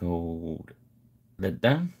getting that gold lead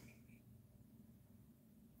down.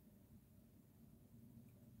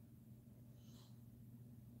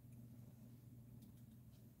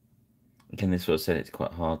 Again, this is what I said, it's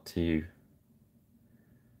quite hard to,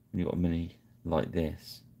 when you've got a mini like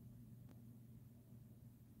this,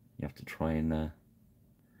 you have to try and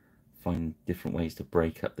find different ways to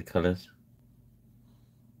break up the colours.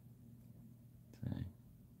 So.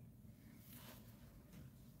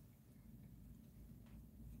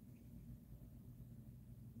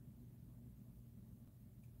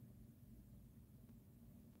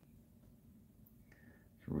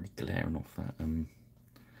 It's really glaring off that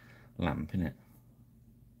lamp, innit?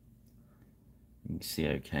 You can see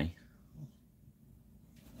okay.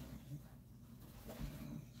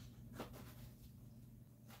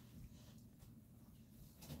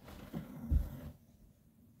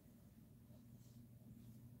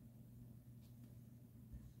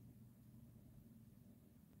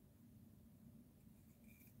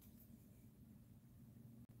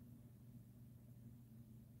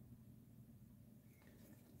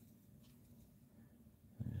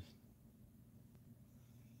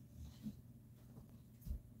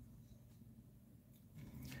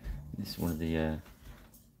 This is one of the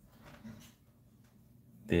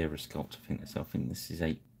Vera sculpts. I think this is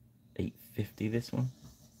 850. This one.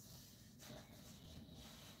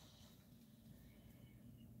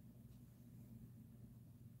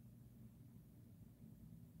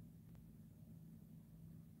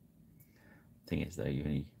 Thing is, though, you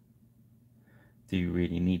only do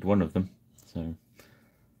really need one of them, so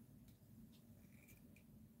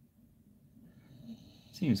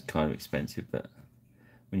seems kind of expensive, but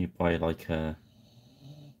when you buy like a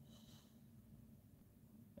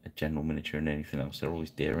general miniature and anything else, they're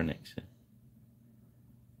always dear, innit? So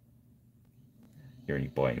you're only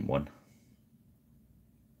buying one.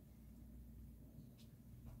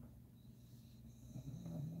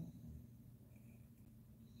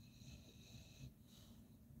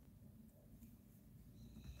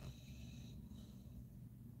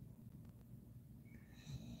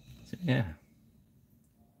 So yeah,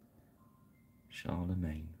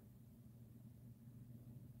 Charlemagne.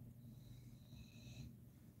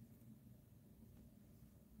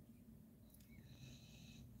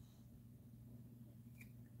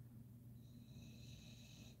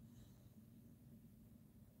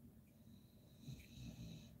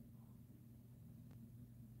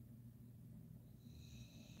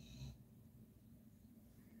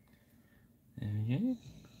 Yeah.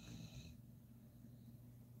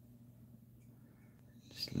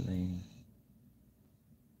 Just laying.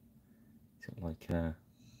 It's got like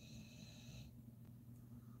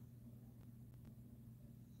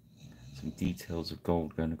some details of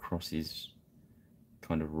gold going across his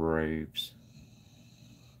kind of robes.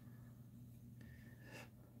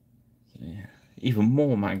 So yeah, even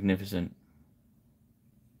more magnificent.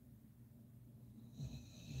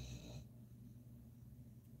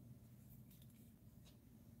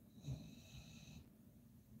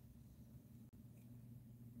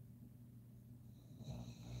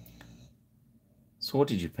 So what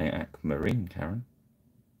did you paint aquamarine, Karen?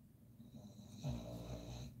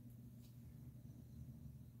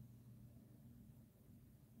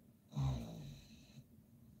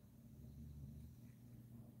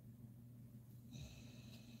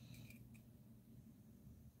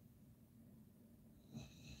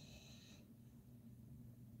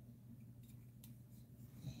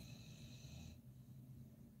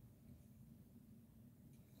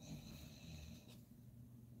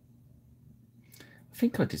 I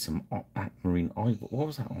think I did some aquamarine eye. What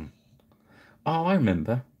was that on? Oh, I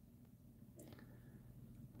remember.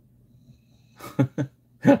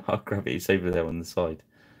 I'll grab it. It's over there on the side.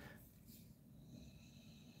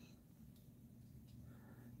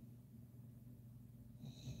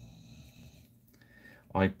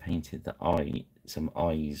 I painted some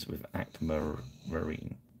eyes with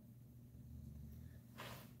aquamarine.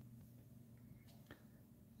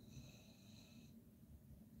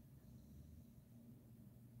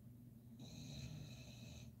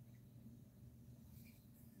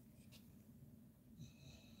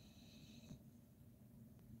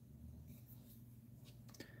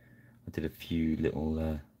 I did a few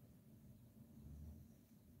little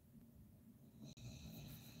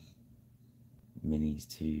minis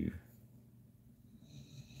too.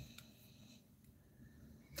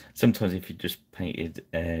 Sometimes if you just painted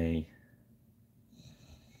a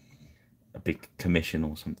big commission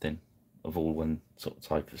or something of all one sort of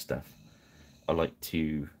type of stuff, I like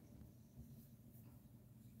to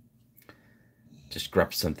just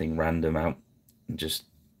grab something random out and just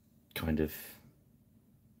kind of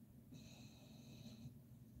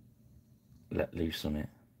let loose on it.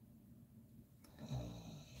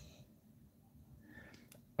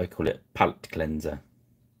 I call it palette cleanser.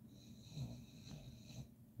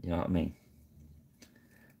 You know what I mean?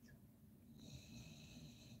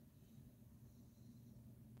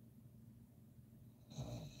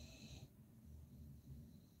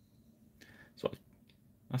 So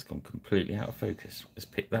that's gone completely out of focus. Let's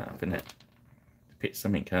pick that up, innit? Pick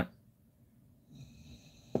something up.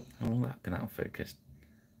 How will that been out of focus?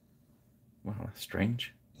 Wow, that's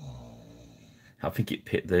strange. I think it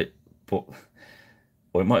picked the, but,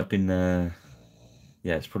 or it might have been.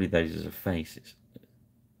 Yeah, it's probably those as a face.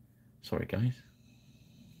 Sorry, guys.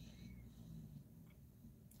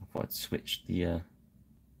 I thought I'd switch the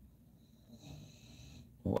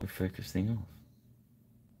autofocus thing off.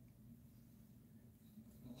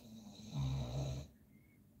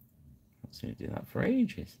 I've seen it do that for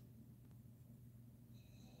ages.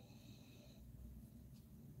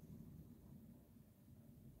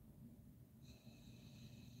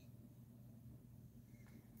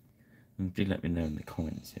 And do let me know in the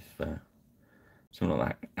comments if something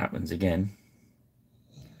like that happens again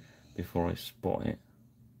before I spot it.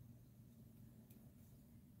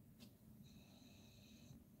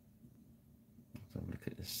 Let's have a look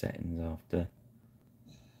at the settings after the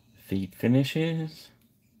feed finishes.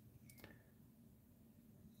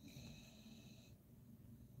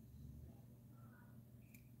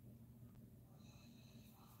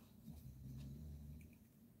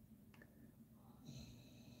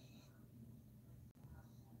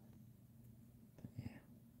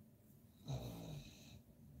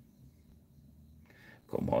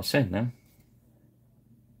 Got what I said now.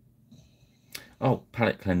 Oh,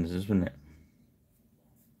 palette cleansers, wasn't it?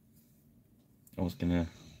 I was gonna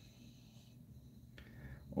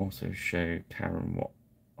also show Karen what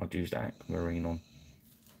I'd used aquamarine on.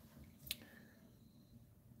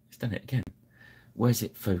 It's done it again. Where's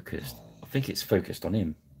it focused? I think it's focused on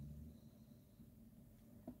him.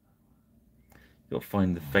 You've got to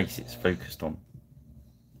find the face it's focused on.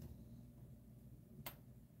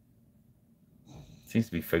 Seems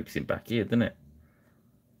to be focusing back here, doesn't it?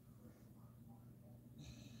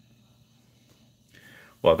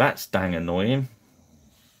 Well, that's dang annoying.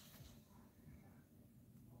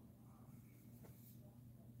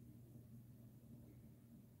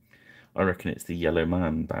 I reckon it's the yellow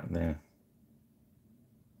man back there.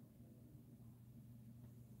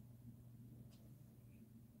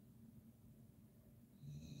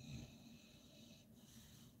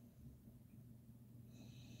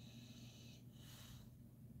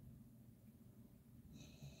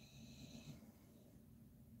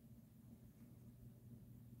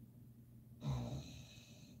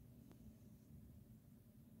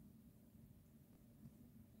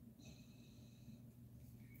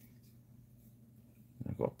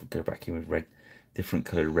 I've got to go back in with red, different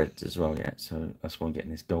coloured reds as well yet, so that's why I'm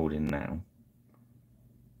getting this gold in now.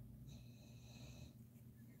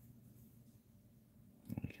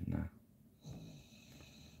 We can, I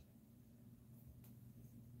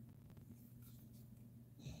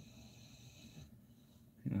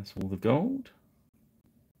think that's all the gold.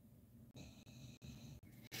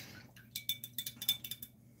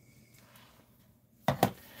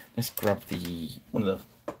 Let's grab the one of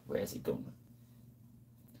the, where's it gone?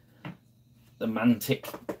 The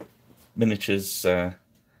Mantic miniatures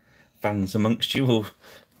fans amongst you will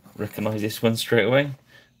recognise this one straight away.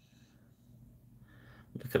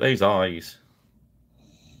 Look at those eyes.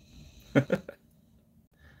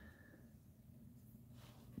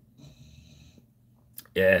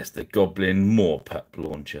 Yes, the Goblin Moorpup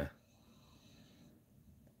launcher.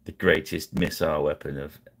 The greatest missile weapon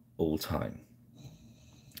of all time.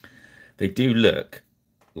 They do look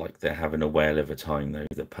like they're having a whale of a time, though,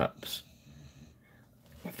 the pups.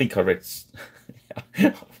 I think I read...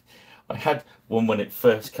 I had one when it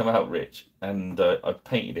first came out, Rich, and I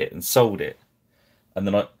painted it and sold it. And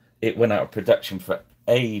then it went out of production for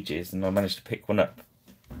ages, and I managed to pick one up.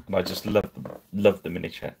 And I just loved the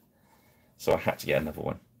miniature. So I had to get another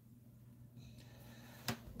one.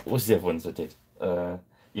 What was the other ones I did?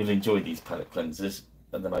 You'll enjoy these palette cleansers.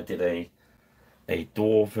 And then I did a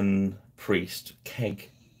Dwarven Priest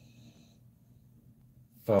keg.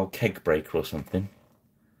 File keg breaker or something.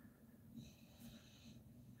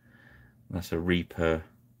 That's a Reaper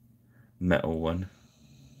metal one.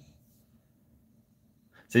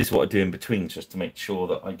 So this is what I do in between, just to make sure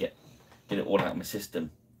that I get it all out of my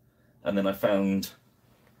system. And then I found...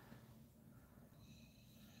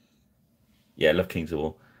 Yeah, I love Kings of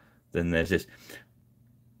War. Then there's this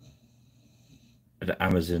an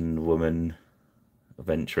Amazon woman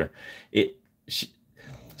adventurer.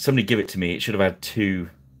 Somebody give it to me. It should have had two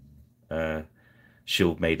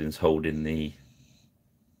shield maidens holding the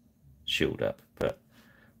shield up, but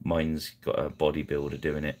mine's got a bodybuilder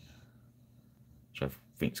doing it, which I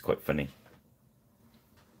think is quite funny.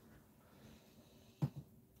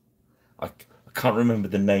 I can't remember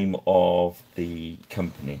the name of the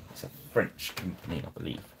company. It's a French company, I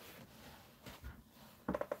believe.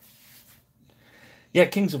 Yeah,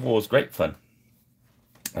 Kings of War is great fun.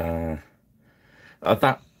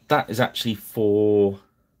 That is actually for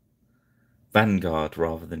Vanguard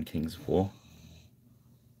rather than Kings of War,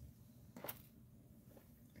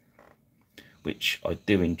 which I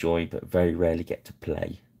do enjoy but very rarely get to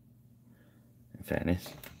play, in fairness.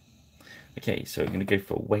 Okay, so we're going to go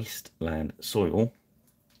for Wasteland Soil.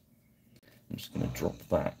 I'm just going to drop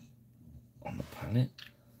that on the palette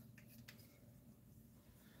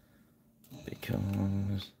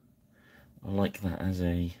because I like that as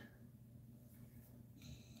a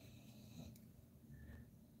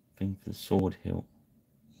thing for the sword hilt.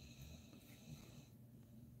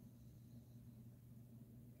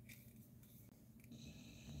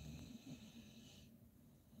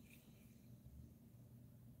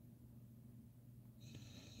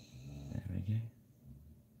 There we go.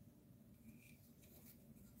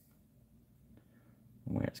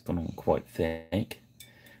 Where it's gone on quite thick,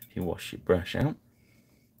 if you wash your brush out,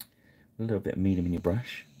 a little bit of medium in your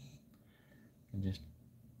brush, and just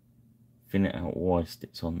thin it out whilst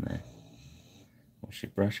it's on there. Wash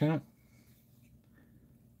your brush out.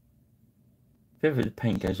 If ever the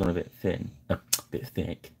paint goes on a bit thin, a bit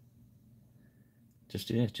thick, just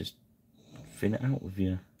thin it out with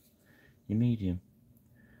your medium.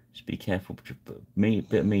 Just be careful, put a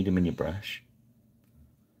bit of medium in your brush,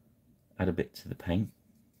 add a bit to the paint,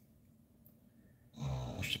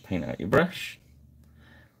 wash the paint out your brush,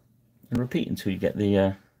 and repeat until you get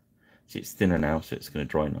the, see it's thinner now, so it's going to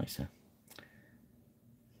dry nicer.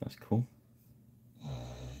 That's cool.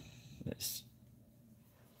 Let's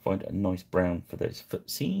find a nice brown for those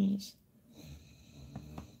footsies.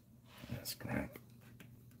 Let's grab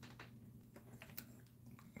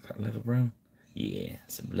that leather brown. Yeah,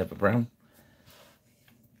 some leather brown.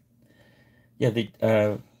 Yeah,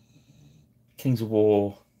 the Kings of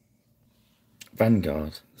War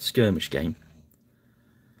Vanguard skirmish game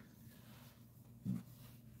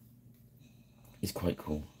is quite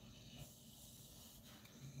cool.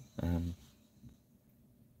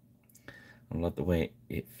 I like the way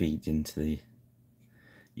it feeds into the,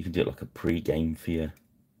 you can do it like a pre-game for your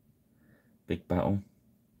big battle.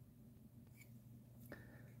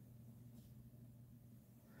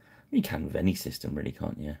 You can with any system really,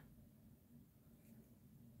 can't you?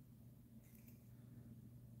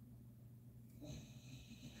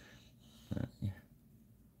 Yeah.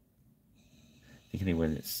 I think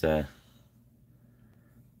when it's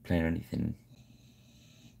playing anything,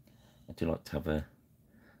 I do like to have a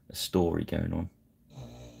story going on,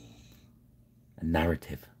 a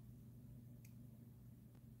narrative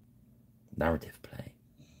play.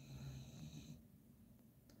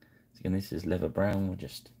 So again, this is leather brown. We'll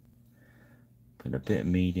just put a bit of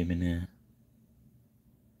medium in there.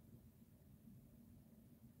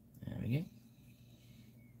 There we go.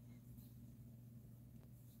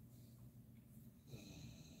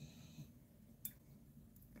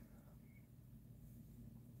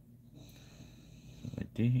 What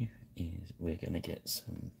we do is we're going to get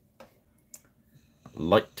some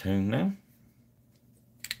light tone now.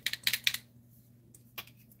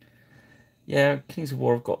 Yeah, Kings of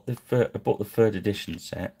War, I bought the 3rd edition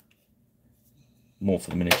set. More for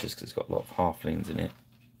the miniatures because it's got a lot of halflings in it.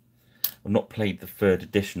 I've not played the 3rd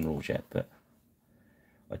edition rules yet, but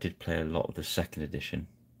I did play a lot of the 2nd edition.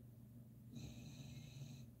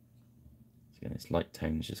 So again, this light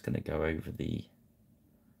tone is just going to go over the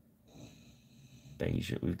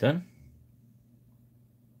beige that we've done.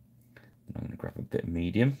 And I'm going to grab a bit of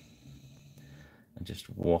medium and just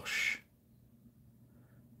wash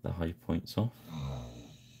the high points off.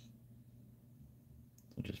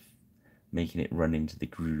 So just making it run into the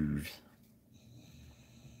grooves.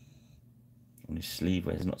 On his sleeve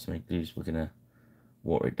where there's not so many grooves, we're going to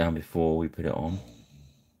water it down before we put it on.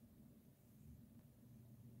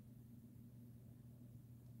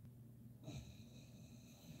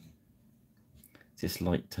 This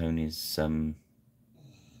light tone is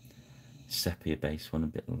sepia based one, a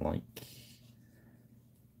bit like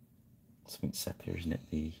something sepia, isn't it?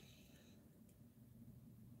 The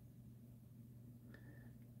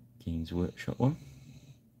Games Workshop one.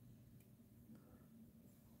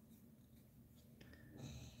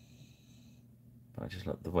 But I just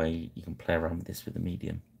like the way you can play around with this with the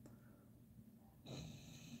medium.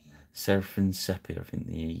 Seraphim Sepia, I think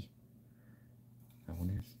that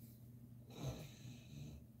one is.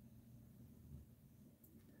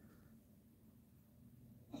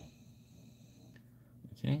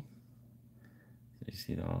 Okay. So you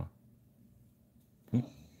see there are a bit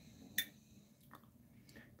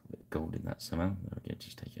of gold in that somehow. There we go,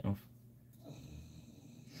 just take it off.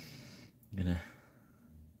 I'm gonna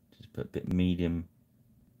just put a bit medium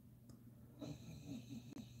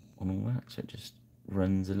on all that so it just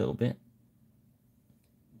runs a little bit.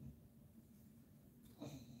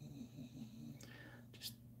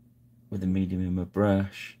 Just with a medium in my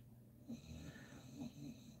brush.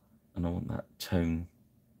 And I want that tone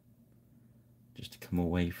just to come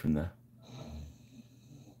away from the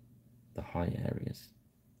high areas.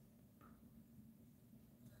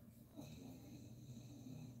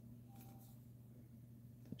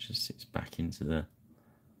 It just sits back into the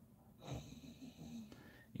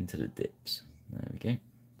dips. There we go.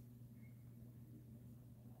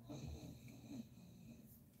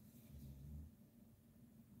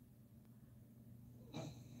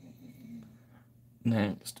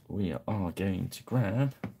 Next, we are going to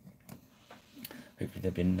grab, hopefully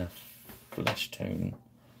there'll be enough flesh tone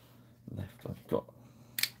left I've got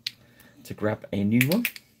to grab a new one.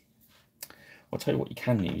 I'll tell you what you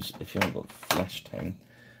can use if you haven't got flesh tone.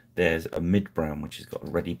 There's a mid-brown which has got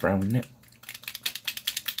a reddy brown in it.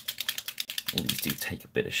 All these do take a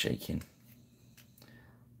bit of shaking.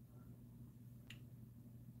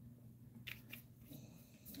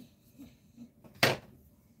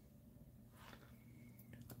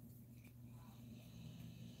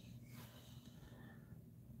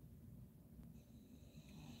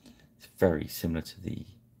 It's very similar to the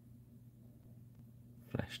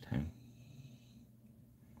flesh tone.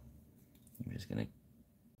 I'm just going to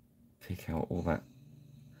pick out all that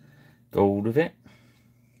gold of it.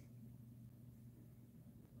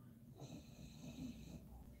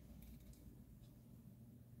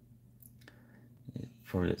 It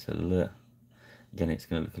probably looks a little, again it's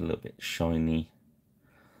going to look a little bit shiny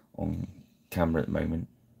on camera at the moment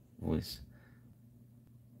with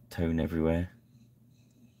tone everywhere.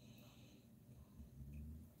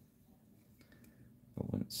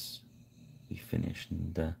 But once we finish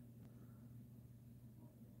and put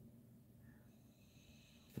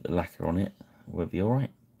the lacquer on it, we'll be alright.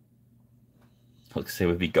 I was going to say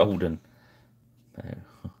we'll be golden. Been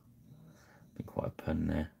quite a pun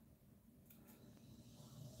there.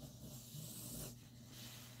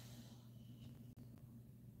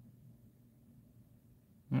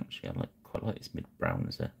 Actually, I quite like this mid-brown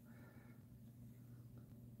as a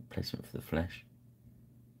replacement for the flesh.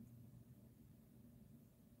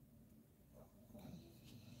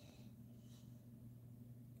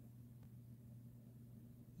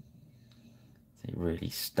 They really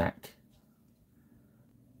stack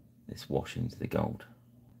this wash into the gold.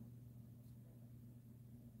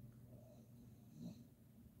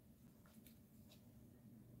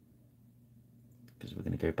 Because we're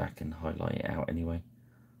going to go back and highlight it out anyway.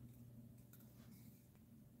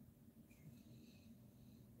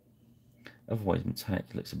 Otherwise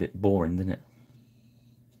metallic looks a bit boring, doesn't it?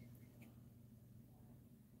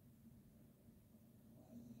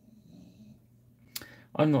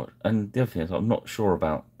 I'm not, and the other thing is I'm not sure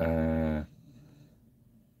about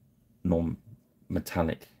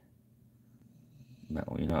non-metallic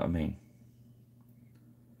metal, you know what I mean?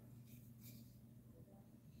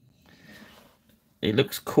 It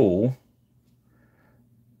looks cool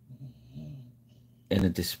in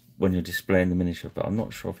a when you're displaying the miniature, but I'm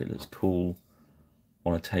not sure if it looks cool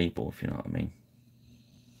on a table, if you know what I mean.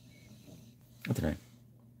 I don't know.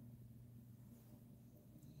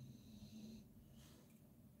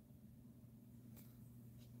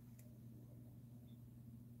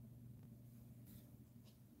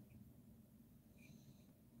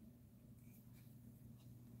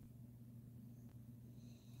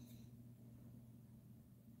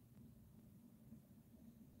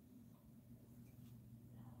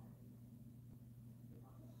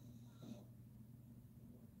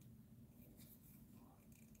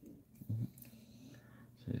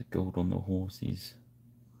 So there's gold on the horses.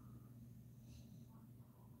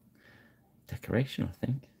 Decoration, I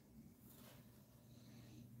think.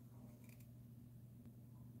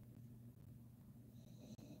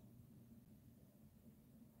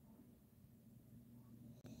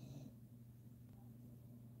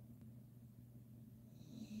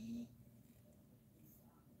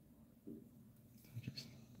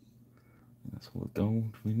 That's all the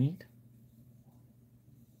gold we need.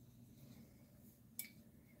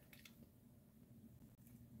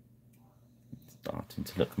 It's starting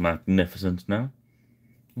to look magnificent now.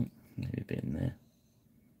 Maybe a bit in there.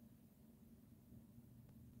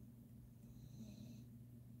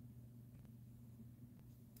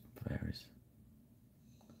 There is.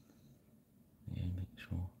 Yeah, make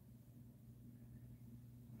sure.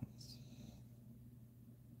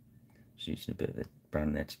 Just using a bit of the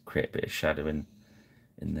brown there to create a bit of shadow in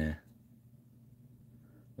there.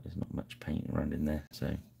 There's not much paint around in there,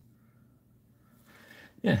 so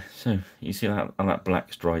yeah. So you see how that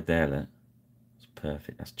black's dried there. Look, it's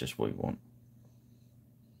perfect. That's just what we want.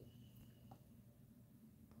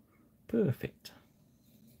 Perfect.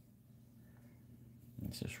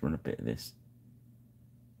 Let's just run a bit of this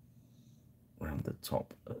around the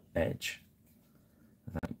top edge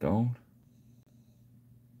of that gold.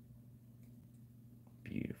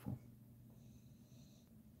 Beautiful.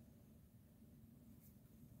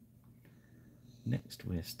 Next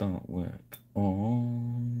we'll start work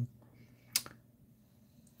on,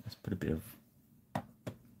 let's put a bit of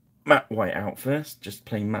matte white out first, just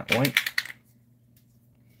plain matte white.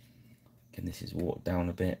 Again, this is watered down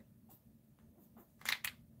a bit.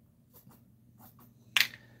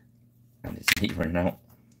 And it's nearly running out,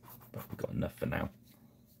 but we've got enough for now.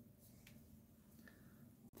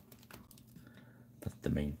 That's the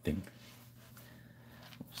main thing.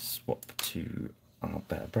 Swap to our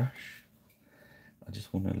better brush. I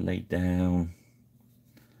just want to lay down,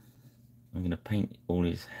 I'm going to paint all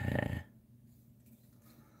his hair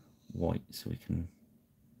white so we can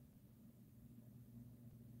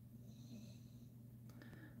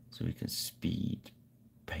speed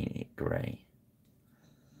paint it grey.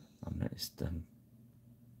 I've noticed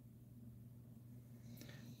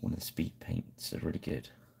one of the speed paints are really good,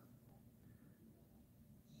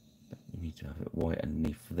 but you need to have it white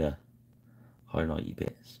underneath the highlighty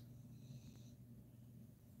bits.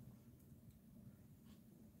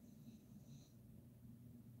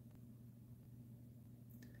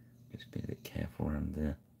 Just be a bit careful around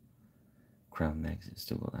the crown there because it's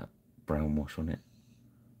still got that brown wash on it.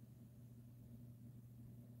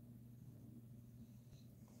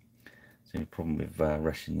 It's the only problem with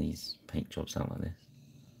rushing these paint jobs out like this.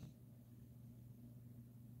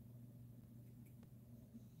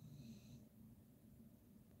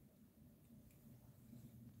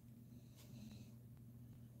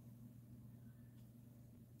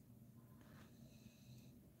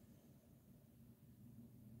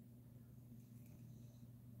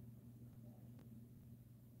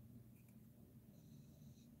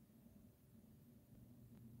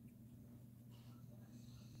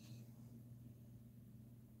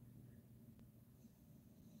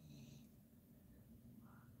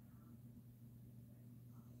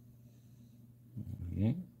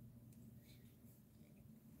 Okay.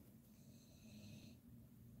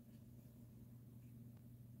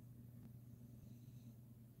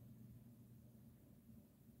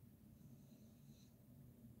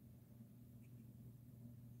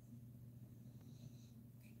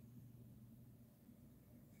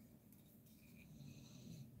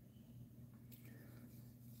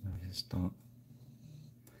 Start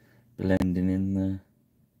blending in there.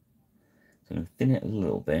 So I'm going to thin it a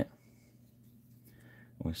little bit.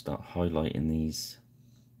 I'm going to start highlighting these,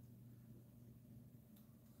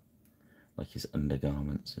 like his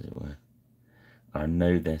undergarments, as it were. I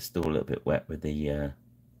know they're still a little bit wet with the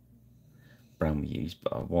brown we used,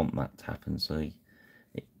 but I want that to happen so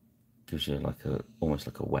it gives you like almost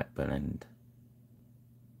like a wet blend.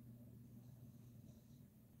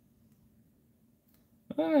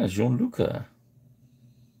 Ah, Jean-Luca.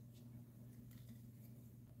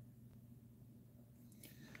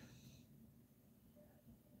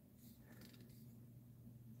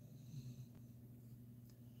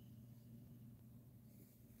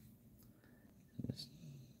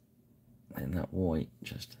 And that white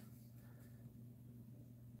just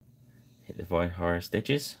hit the very highest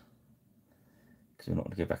edges, because we're not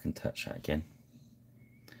going to go back and touch that again.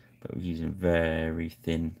 But we're using very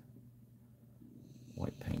thin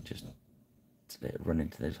white paint just to let it run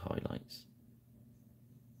into those highlights.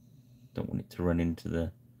 Don't want it to run into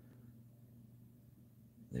the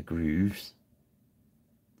grooves.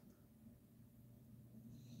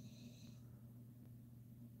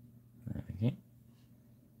 There we go.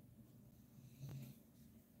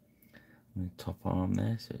 And the top arm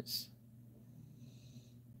there, so it's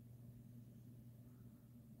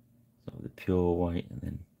sort of the pure white, and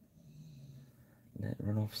then let it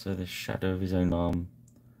run off so the shadow of his own arm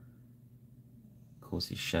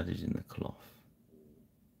causes shadows in the cloth.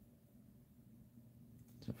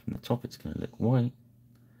 So from the top it's going to look white,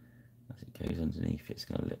 as it goes underneath it's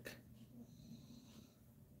going to look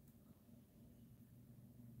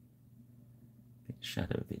a bit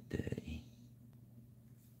shadow, a bit dirty.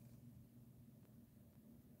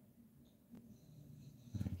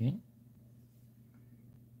 Okay,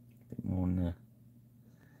 a bit more on the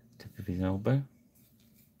tip of his elbow.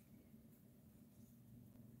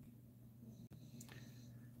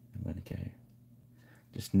 I'm going to go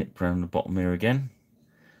just just nip around the bottom here again.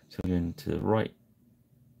 So we're going to the right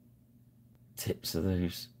tips of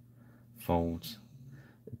those folds.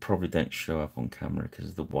 They probably don't show up on camera because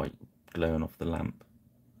of the white glowing off the lamp.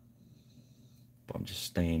 But I'm just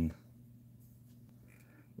staying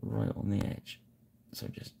right on the edge. So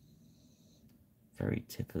just very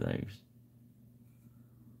tip of those.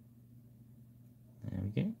 There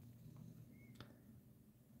we go.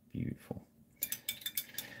 Beautiful.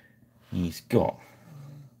 He's got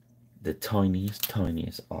the tiniest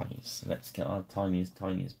eyes. So let's get our tiniest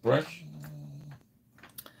brush.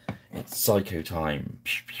 It's psycho time.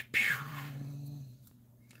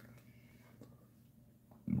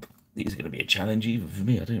 These are going to be a challenge even for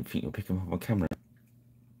me. I don't think you'll pick them up on camera.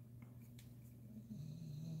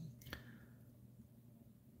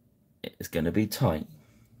 It's going to be tight.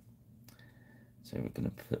 So we're going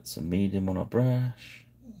to put some medium on our brush.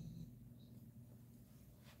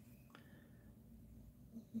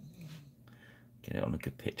 Get it on a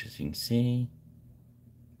good picture so you can see.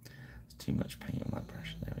 There's too much paint on that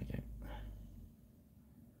brush. There we go.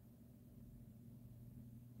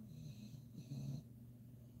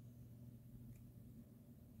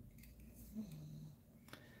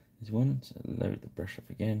 There's one, so load the brush up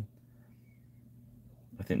again.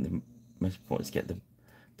 I think the most important is to get the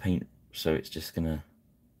paint so it's just gonna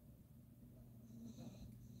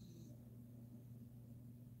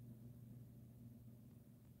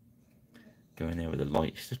go in there with the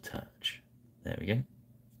lightest of touch. There we go.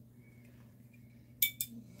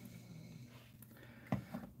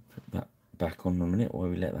 Put that back on a minute while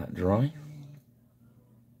we let that dry.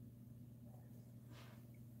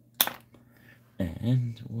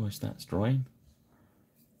 And whilst that's drying,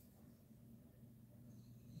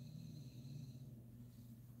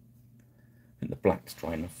 I think the black's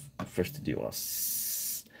dry enough for us to do our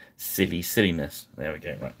silliness. There we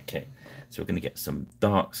go. Right, okay. So we're going to get some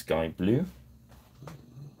dark sky blue.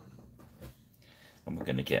 And we're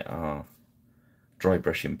going to get our dry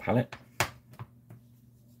brushing palette.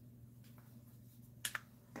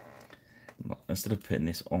 Instead of putting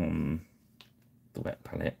this on the wet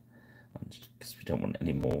palette, because we don't want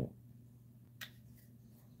any more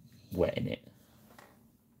wet in it,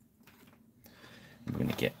 we're going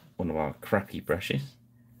to get one of our crappy brushes.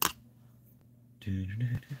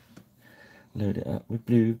 Load it up with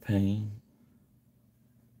blue paint.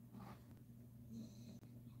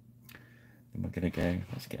 Then we're going to go,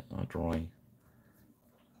 let's get our dry.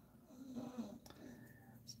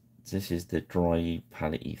 This is the dry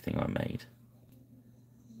palette-y thing I made.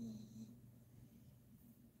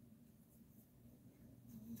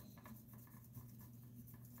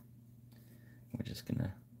 We're just going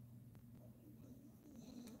to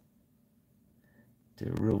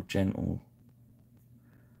do a real gentle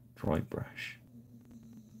dry brush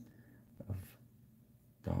of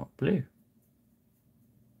dark blue.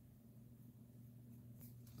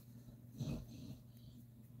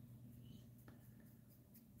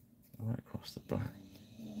 Right across the black.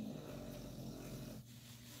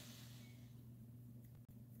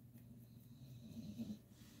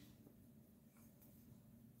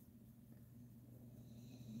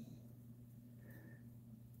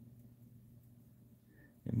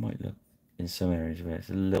 It might look in some areas where it's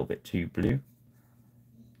a little bit too blue.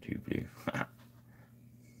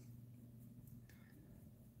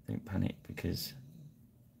 Don't panic, because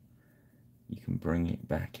you can bring it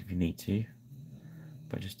back if you need to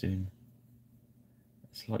by just doing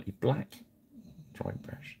a slightly black dry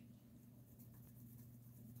brush.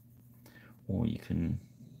 Or you can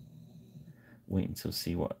wait until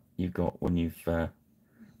see what you've got when you're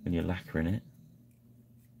lacquering it.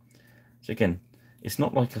 So again, it's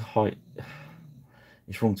not like a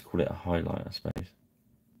it's wrong to call it a highlight, I suppose.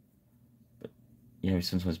 But you know,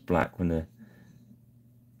 sometimes black, when the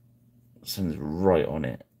sun's right on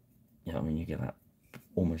it, you know what I mean, you get that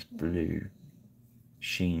almost blue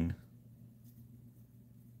sheen.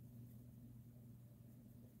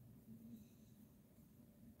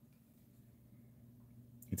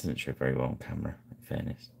 It doesn't show very well on camera, in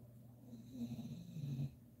fairness.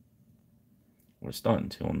 We're starting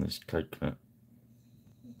to on this coconut.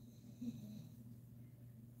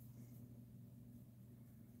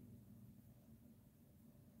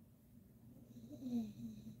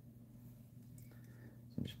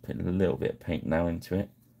 I'm just putting a little bit of paint now into it,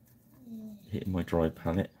 hitting my dry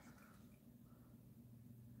palette.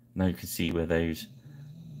 Now you can see where the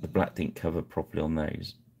black didn't cover properly on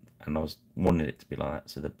those, and I was wanting it to be like that,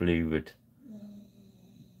 so the blue would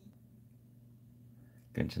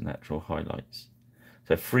go into natural highlights.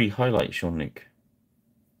 So 3 highlights, Jean-Luc.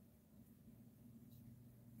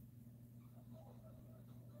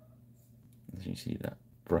 As you see that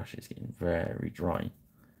brush is getting very dry.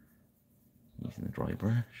 Using the dry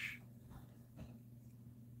brush.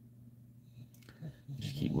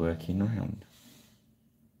 Just keep working around.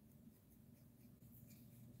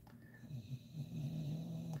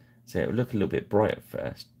 So it will look a little bit bright at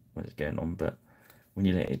first when it's going on, but when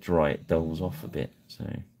you let it dry, it dulls off a bit. So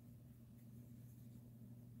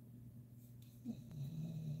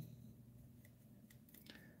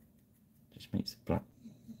just makes a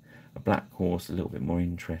black horse a little bit more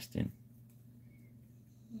interesting.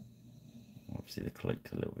 Obviously, the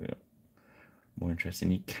cloak's a little bit more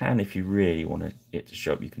interesting. You can, if you really want it to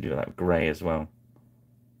show up, you can do that with grey as well.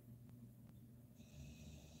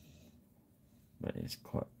 But it's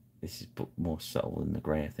quite. This is more subtle than the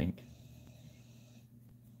grey, I think.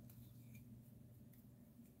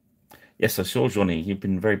 Yes, I saw Johnny. You've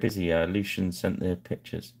been very busy. Lucian sent the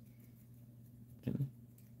pictures. Didn't he?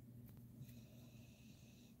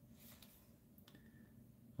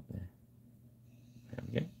 There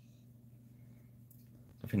we go.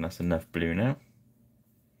 I think that's enough blue now.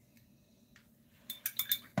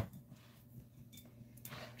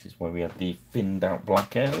 Which is why we have the thinned out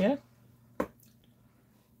black area.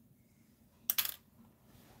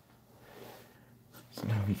 So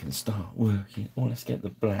now we can start working. Oh, let's get the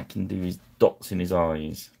black and do his dots in his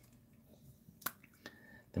eyes.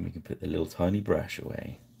 Then we can put the little tiny brush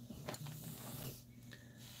away.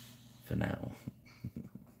 For now.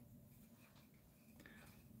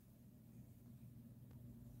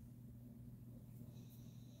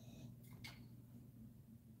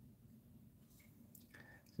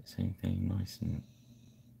 Same thing, nice and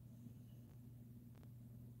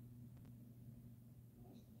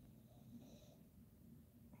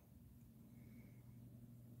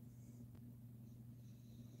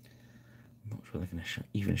I'm not sure they're going to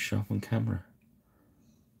even show up on camera.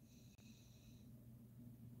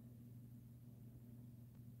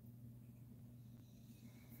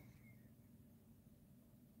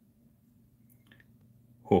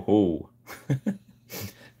 Ho ho!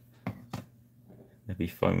 That'd be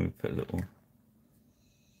fun. We put a little.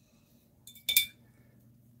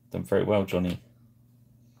 Done very well, Johnny.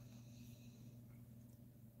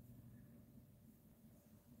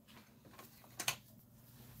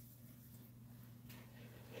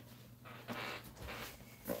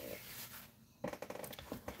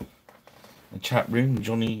 The chat room,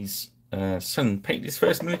 Johnny's son painted his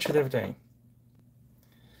first miniature the other day,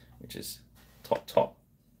 which is top.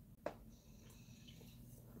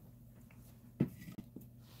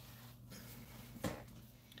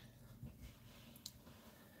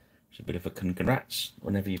 It's a bit of a congrats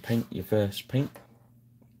whenever you paint your first paint.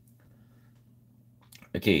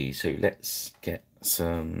 Okay, so let's get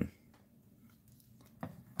some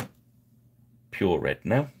pure red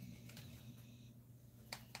now.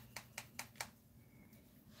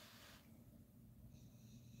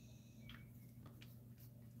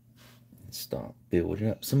 And start building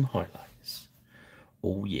up some highlights.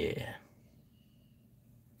 Oh yeah.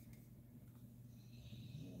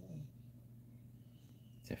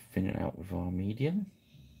 So thin it out with our medium.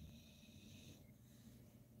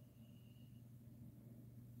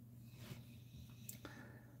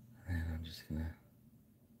 And I'm just gonna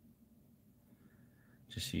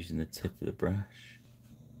using the tip of the brush.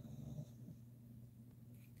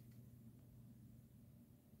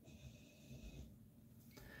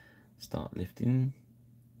 Start lifting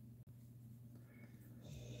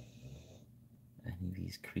any of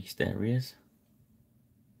these creased areas.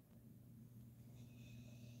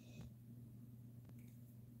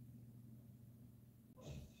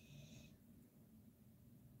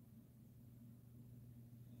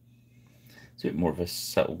 It's a bit more of a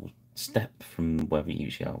subtle step from where we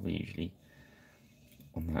usually are. We're usually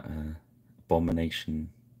on that abomination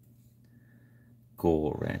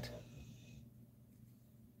gore red.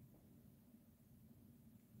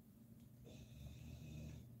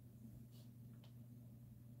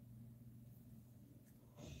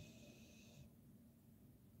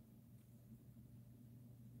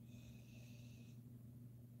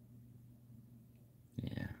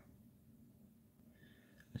 Yeah,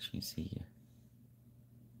 as you can see here.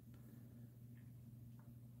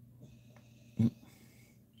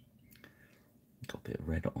 Got a bit of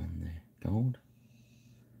red on the gold.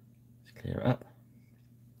 Let's clear it up.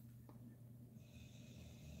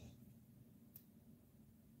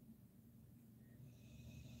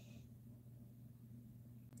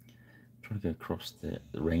 Try to go across the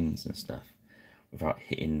reins and stuff without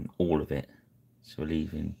hitting all of it, so we're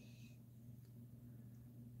leaving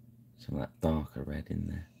some of that darker red in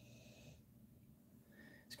there.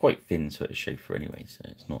 It's quite thin, so it'll show through anyway, so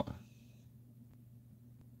it's not a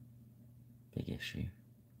big issue.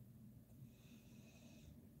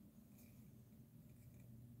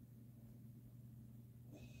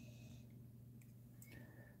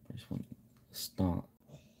 I just want to start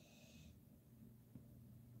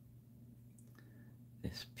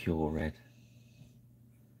this pure red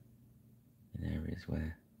in areas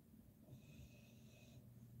where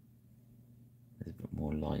there's a bit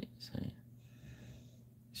more light. So you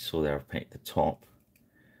saw there I've painted the top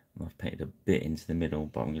and I've painted a bit into the middle,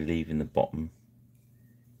 but I'm leaving the bottom.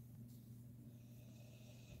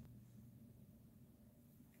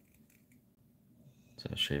 So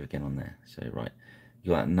I'll show you again on there. So right, you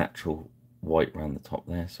got that natural white around the top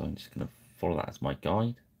there, so I'm just going to follow that as my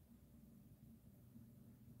guide.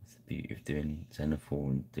 That's the beauty of doing Xenophore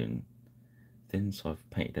and doing thin. So I've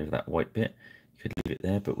painted over that white bit. You could leave it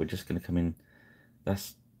there, but we're just going to come in.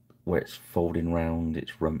 That's where it's folding round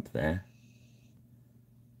its rump there.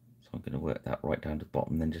 So I'm going to work that right down to the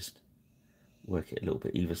bottom, then just work it a little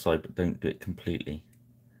bit either side, but don't do it completely.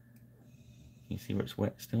 Can you see where it's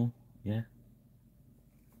wet still? Yeah.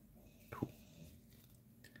 Cool.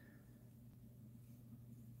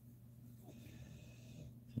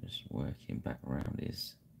 So just working back around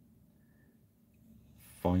his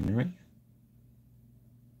finery.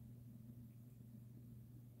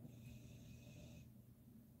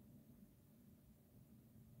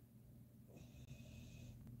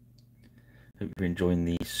 Hope you're enjoying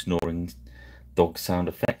the snoring dog sound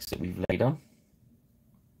effects that we've laid on.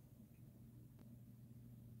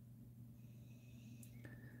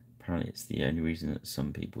 Apparently it's the only reason that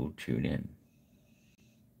some people tune in.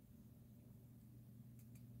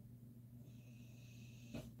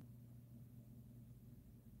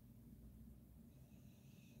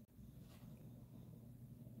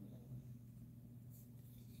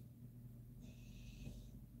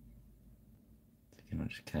 I'm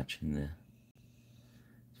just catching the,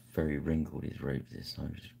 it's very wrinkled, his robes this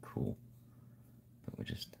time, which is cool. But we're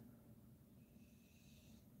just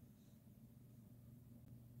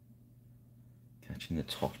catching the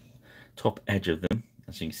top edge of them.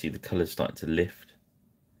 As you can see, the colour's starting to lift.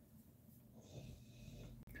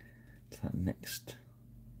 To that next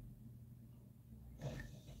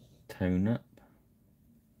tone up.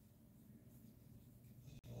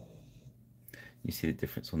 You see the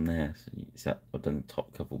difference on there. So you see that I've done the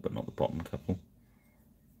top couple but not the bottom couple.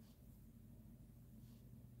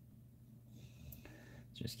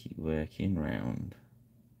 Just keep working round.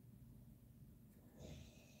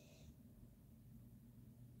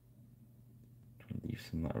 Try to leave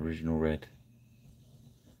some of that original red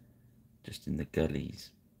just in the gullies.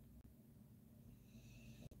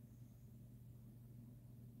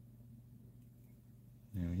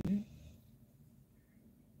 There we go.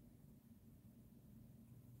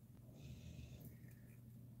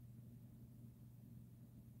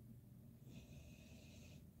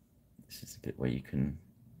 This is a bit where you can,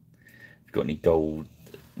 if you've got any gold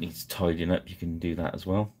that needs tidying up, you can do that as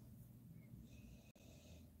well.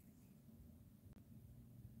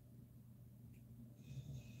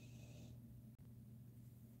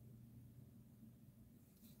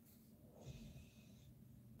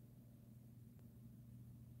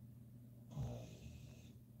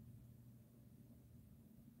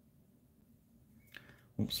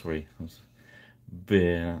 Oh, sorry, I was a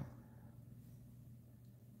bit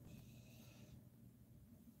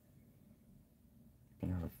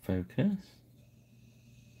gonna have a focus.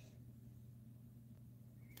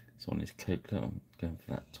 So on his cloak, I'm going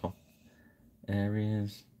for that top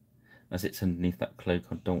areas. As it's underneath that cloak,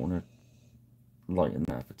 I don't want to lighten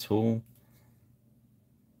that up at all.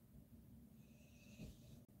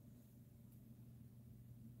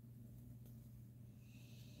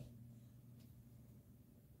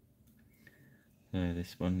 So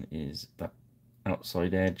this one is that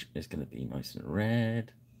outside edge is going to be nice and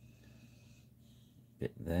red.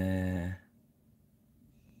 Bit there.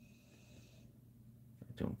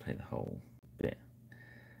 I don't want to play the whole bit.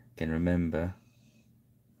 Again, remember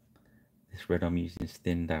this red I'm using is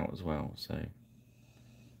thinned out as well, so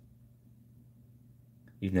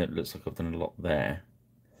even though it looks like I've done a lot there,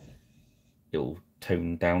 it'll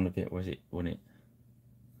tone down a bit when it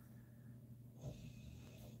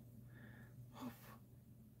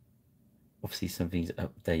obviously something's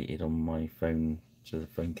updated on my phone, so the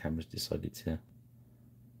phone camera's decided to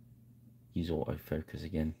use autofocus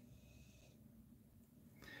again,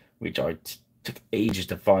 which I took ages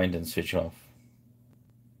to find and switch off.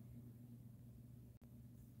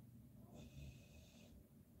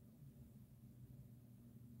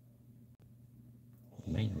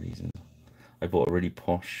 The main reason I bought a really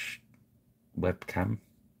posh webcam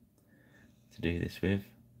to do this with,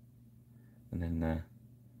 and then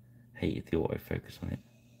hated the autofocus on it.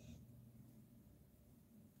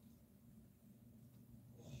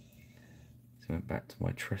 So I went back to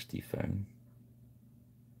my trusty phone.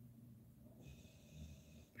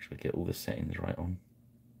 sure we get all the settings right on.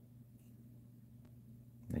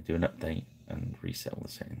 They do an update and reset all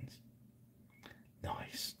the settings.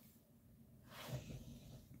 Nice.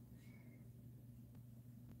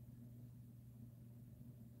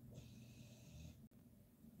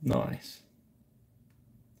 Nice.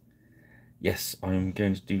 Yes, I'm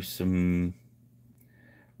going to do some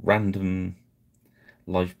random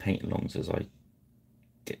live paint-alongs as I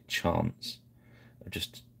get chance.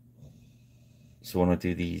 So when I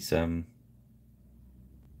do these kind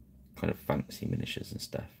of fancy miniatures and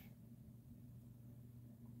stuff.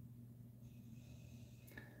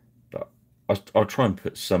 But I'll try and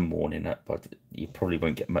put some warning up, but you probably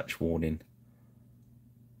won't get much warning.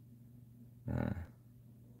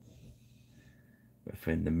 If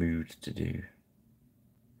we're in the mood to do.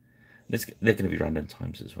 They're going to be random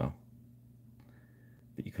times as well.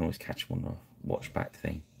 But you can always catch them on a watch back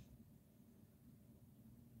thing.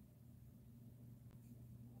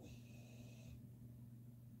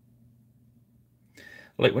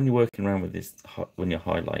 Like when you're working around with this, when you're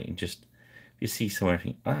highlighting, just if you see somewhere and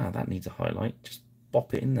think, that needs a highlight, just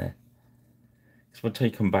pop it in there. Because until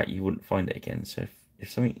you come back, you wouldn't find it again. So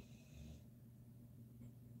if something,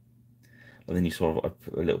 well, then you sort of, I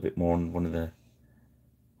put a little bit more on one of the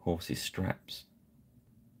horse's straps.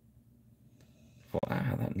 I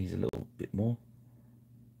thought, that needs a little bit more.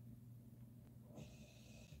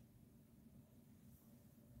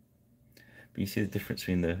 But you see the difference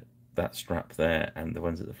between that strap there and the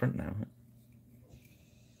ones at the front now.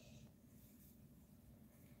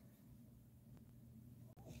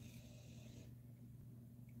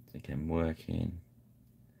 So again, working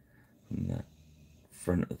from the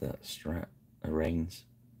front of that strap, reins,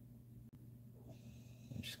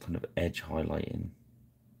 just kind of edge highlighting,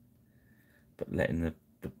 but letting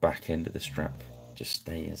the back end of the strap just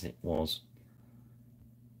stay as it was.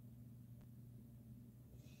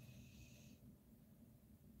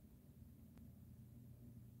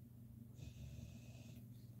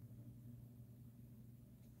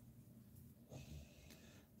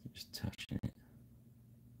 Just touching it.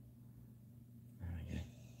 There we go.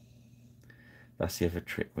 That's the other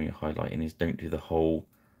trick when you're highlighting, is don't do the whole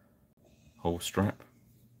strap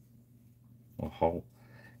or whole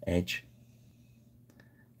edge.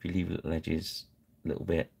 If you leave little edges, a little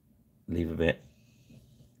bit, leave a bit,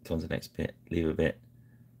 go on to the next bit, leave a bit,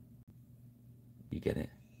 you get it.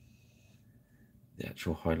 The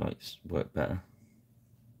actual highlights work better.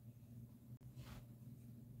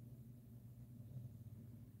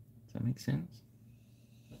 Does that make sense?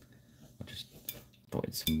 I just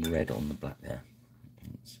dotted some red on the black there.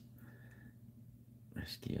 Let's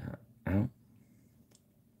rescue that out.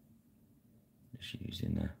 Just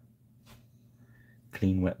using a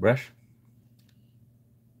clean wet brush.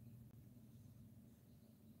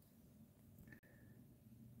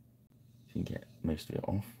 If you can get most of it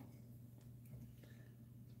off,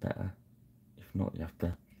 it's better. If not, you have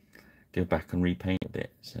to go back and repaint a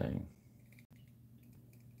bit. So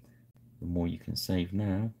the more you can save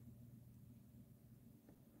now,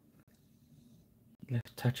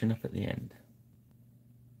 left touching up at the end.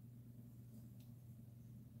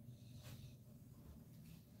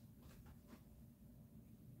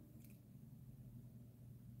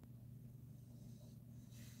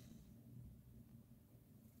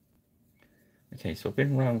 Okay, so I've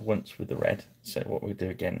been around once with the red, so what we'll do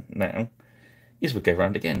again now is we'll go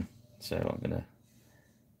around again. So I'm going to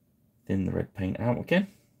thin the red paint out again,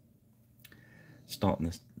 starting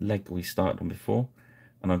this leg we started on before,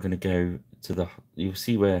 and I'm going to go to the, you can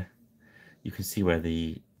see where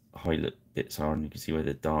the highlight bits are, and you can see where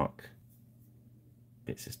the dark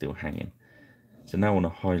bits are still hanging. So now I want to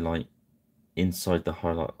highlight inside the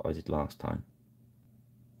highlight I did last time.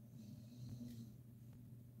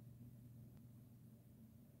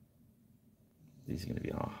 These are going to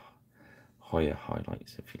be our higher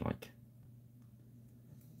highlights, if you like.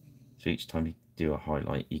 So each time you do a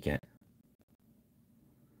highlight, you get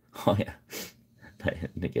higher,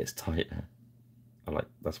 and it gets tighter.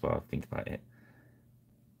 That's what I think about it.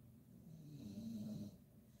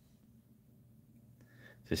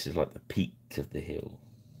 This is like the peak of the hill.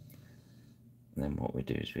 And then what we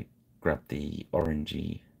do is we grab the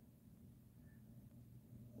orangey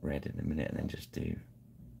red in a minute, and then just do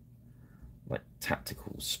like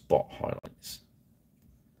tactical spot highlights.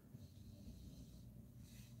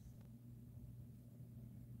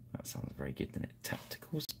 That sounds very good, doesn't it?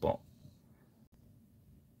 Tactical spot.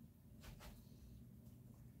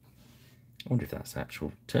 I wonder if that's the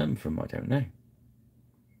actual term for them, I don't know.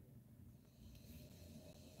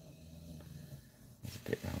 It's a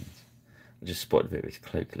bit round. I just spotted a bit of his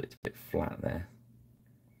cloak, looked a bit flat there.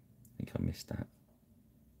 I think I missed that.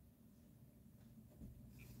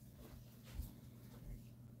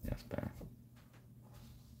 that's better.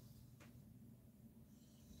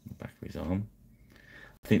 The back of his arm.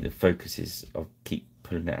 I think the focus is, I'll keep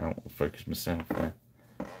pulling it out, I'll focus myself there.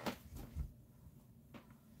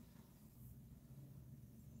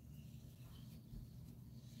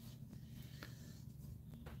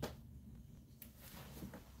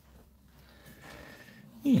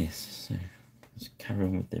 Yes, so let's carry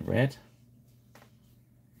on with the red.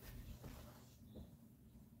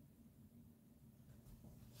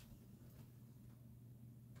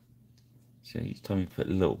 So each time you put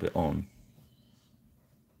a little bit on,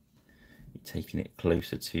 you're taking it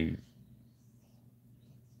closer to,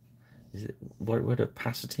 is it word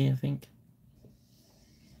opacity, I think?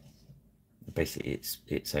 Basically it's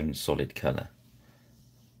its own solid colour.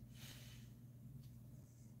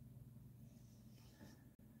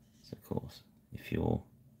 So of course, if you're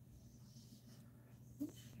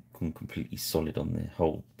completely solid on the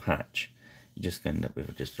whole patch, you're just going to end up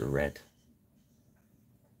with just a red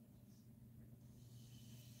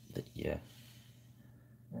that you're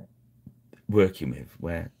working with,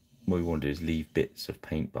 where what we want to do is leave bits of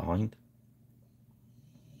paint behind.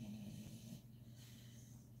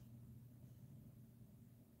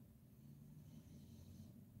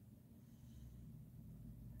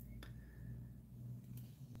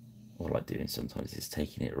 What I like doing sometimes is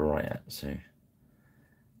taking it right out, so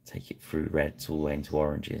take it through reds all the way into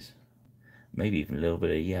oranges, maybe even a little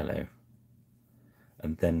bit of yellow,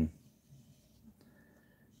 and then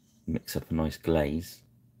mix up a nice glaze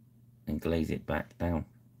and glaze it back down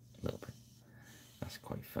a little bit. That's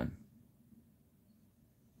quite fun.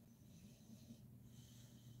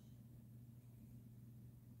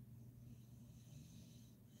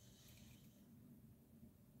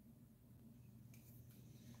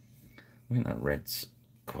 I think that red's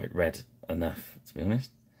quite red enough, to be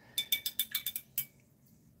honest.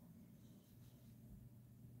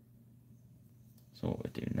 So what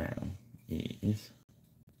we'll do now is,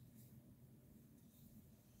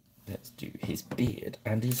 let's do his beard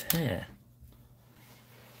and his hair.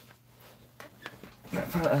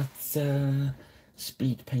 That's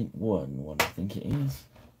Speed Paint 1, I think it is.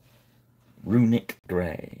 Runic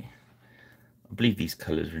Grey. I believe these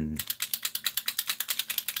colours are in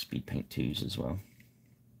Speed Paint 2s as well.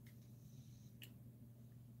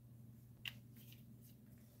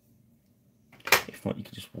 If not, you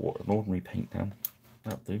can just water an ordinary paint down.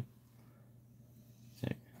 That'll do. So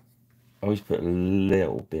I always put a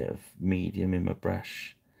little bit of medium in my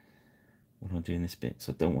brush when I'm doing this bit,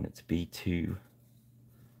 so I don't want it to be too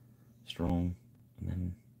strong, and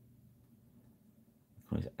then I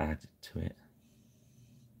can always add to it.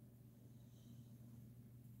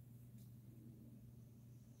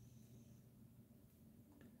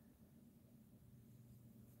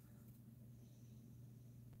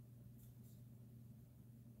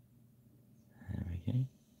 There we go.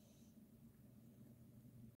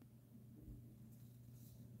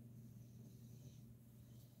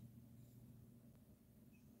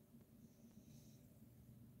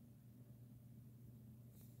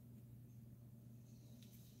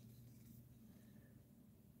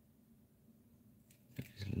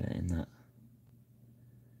 Just letting that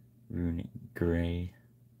runic grey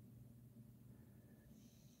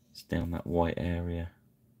stay on that white area.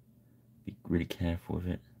 Be really careful with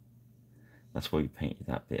it. That's why we painted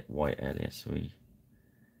that bit white earlier, so we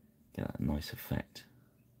get that nice effect.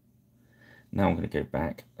 Now I'm going to go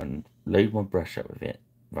back and load my brush up with it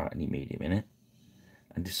without any medium in it,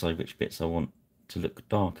 and decide which bits I want to look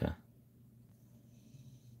darker.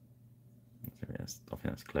 I think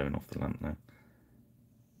that's glowing off the lamp now.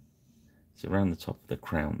 So around the top of the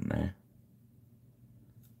crown there,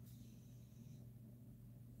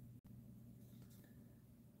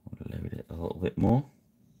 I'll load it a little bit more.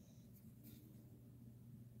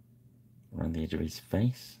 Around the edge of his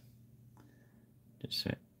face, just so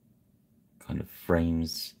it kind of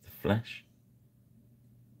frames the flesh.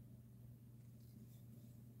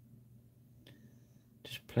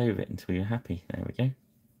 Just play with it until you're happy. There we go.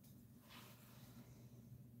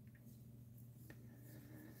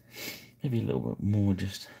 Maybe a little bit more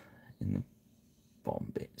just in the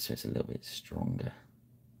bottom bit, so it's a little bit stronger.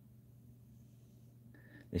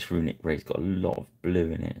 This runic grey's got a lot of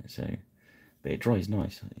blue in it, so but it dries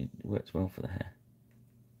nice. It works well for the hair.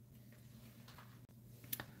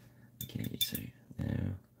 Okay, so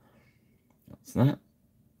there, that's that.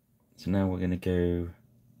 So now we're going to go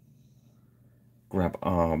grab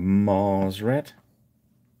our Mars red.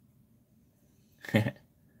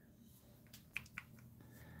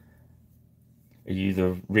 Are you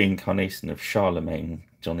the reincarnation of Charlemagne,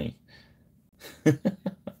 Johnny?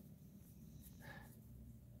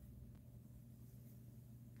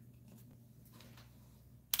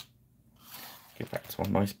 to our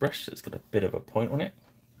nice brush that's got a bit of a point on it.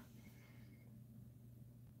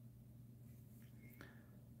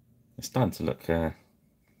 It's starting to look, starting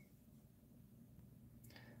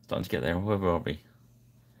to get there. Where are we?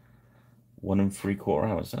 1 3/4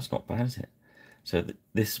 hours. That's not bad, is it? So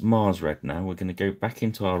this Mars red now, we're going to go back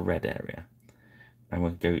into our red area and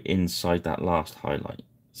we'll go inside that last highlight.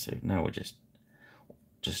 So now we're just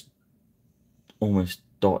almost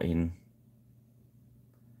dotting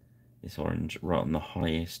this orange right on the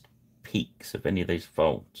highest peaks of any of those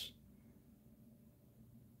folds.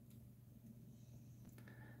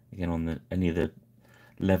 Again, on any of the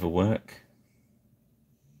leather work.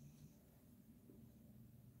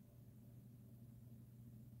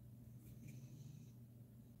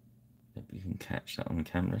 Hope you can catch that on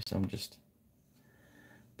camera. So I'm just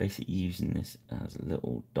basically using this as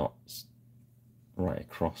little dots right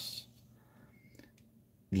across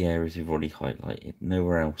the areas we've already highlighted,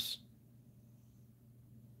 nowhere else.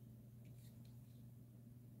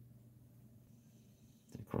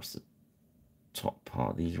 Across the top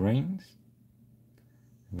part of these reins,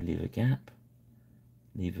 we leave a gap,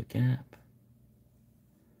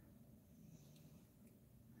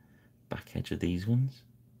 back edge of these ones,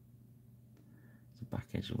 the back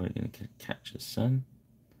edge where we're going to catch the sun,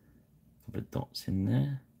 a couple of dots in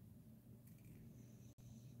there,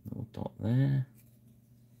 little dot there,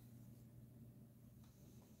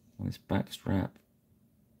 on this back strap,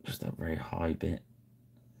 just that very high bit.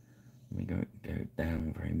 We don't go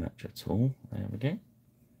down very much at all. There we go.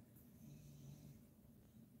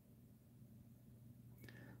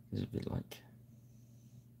 This is a bit like,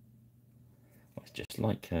 it's just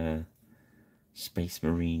like a Space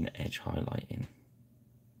Marine edge highlighting.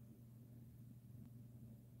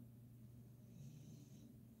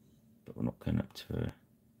 But we're not going up to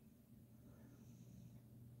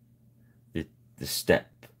the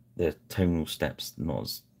step, the tonal steps, not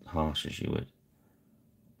as harsh as you would.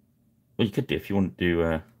 Well, you could do if you want to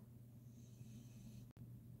do.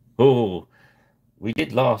 Oh, we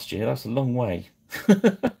did last year. That's a long way.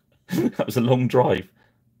 That was a long drive.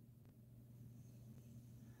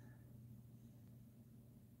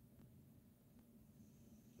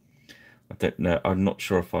 I don't know. I'm not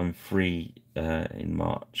sure if I'm free in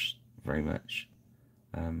March very much.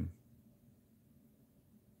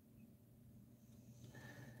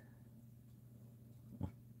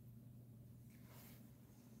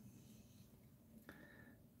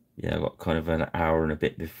 Yeah, I got kind of an hour and a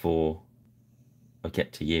bit before I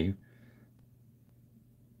get to you,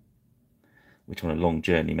 which on a long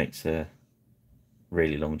journey makes a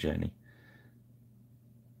really long journey.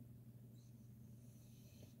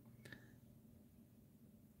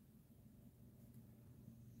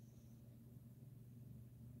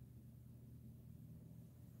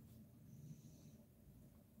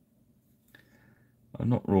 I'm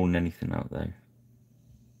not ruling anything out though.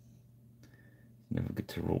 It's never good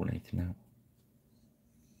to rule anything out.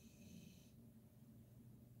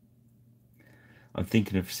 I'm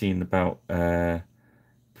thinking of seeing about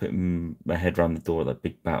putting my head around the door at like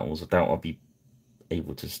big battles. I doubt I'll be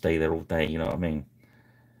able to stay there all day, you know what I mean?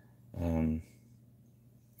 I'm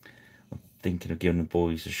thinking of giving the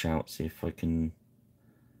boys a shout, see if I can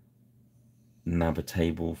nab a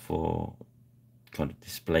table for kind of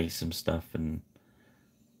display some stuff and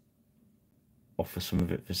offer some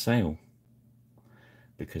of it for sale,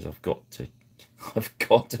 because I've got to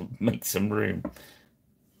make some room.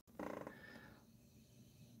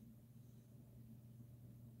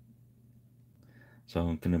 So I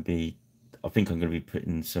think I'm going to be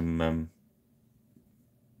putting some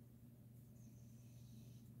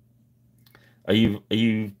are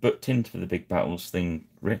you booked into the big battles thing,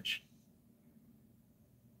 Rich?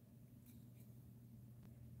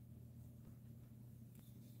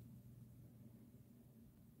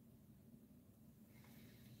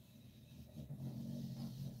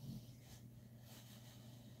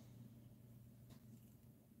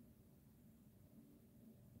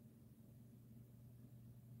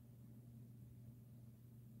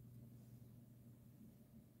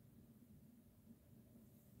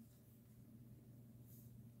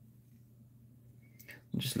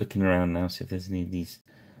 I'm just looking around now, see if there's any of these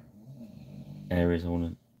areas I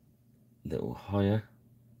want a little higher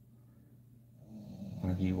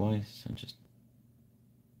view wise. So just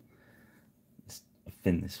I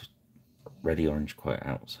thin this reddy orange quite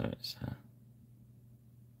out, so it's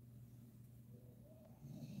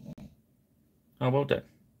oh, well done.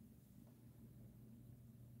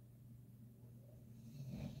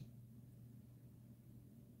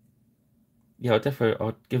 Yeah,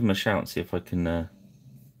 I'll give them a shout and see if I can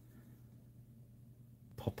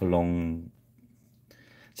pop along.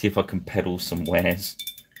 See if I can peddle some wares.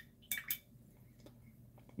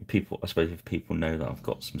 People, I suppose if people know that I've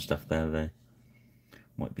got some stuff there, they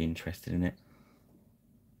might be interested in it.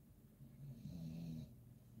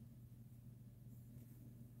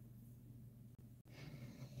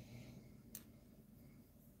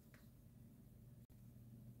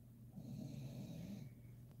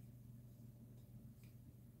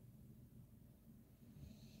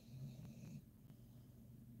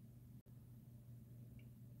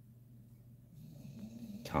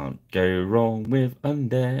 Can't go wrong with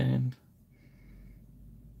undead.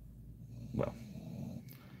 Well,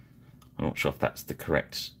 I'm not sure if that's the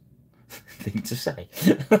correct thing to say.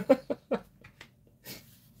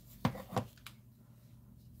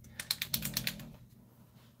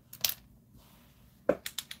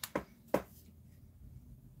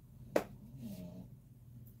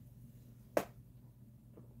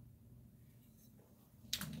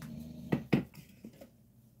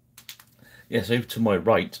 Yes, over to my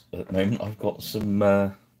right at the moment, I've got some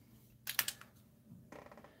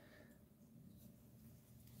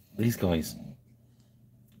these guys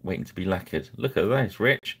waiting to be lacquered. Look at those,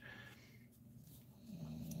 Rich.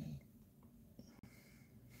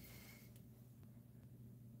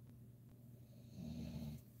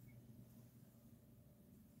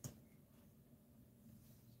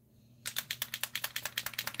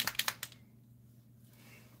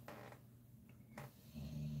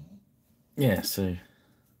 Yeah, so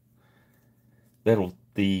they're all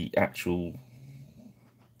the actual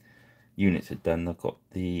units are done. I've got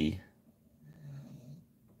the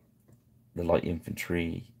light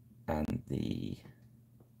infantry and the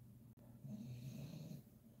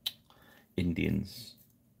Indians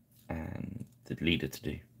and the leader to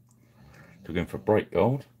do. So we're going for bright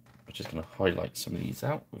gold. I'm just going to highlight some of these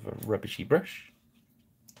out with a rubbishy brush.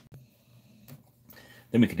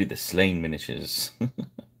 Then we can do the slain miniatures.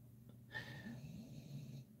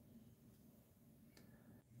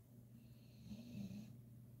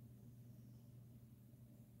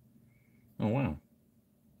 Oh wow.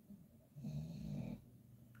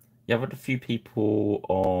 Yeah, I've had a few people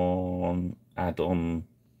on add-on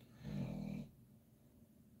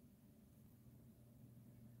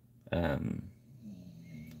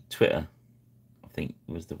Twitter, I think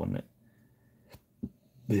was the one that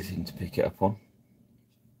they seemed to pick it up on.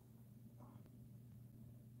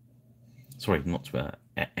 Sorry, not Twitter,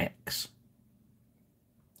 X.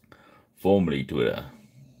 Formerly Twitter.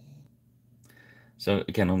 So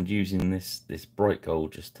again, I'm using this bright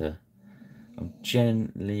gold just to, I'm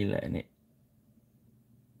gently letting it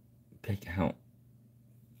pick out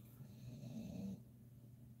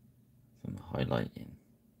some highlighting.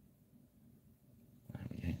 There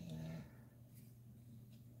we go.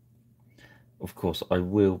 Of course, I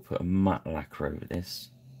will put a matte lacquer over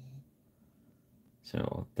this.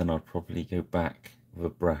 So then I'll probably go back with a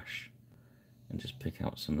brush and just pick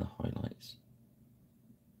out some of the highlights.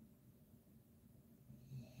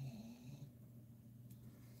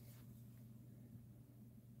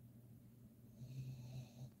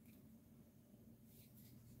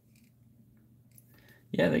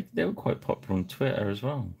 Yeah, they were quite popular on Twitter as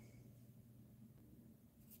well.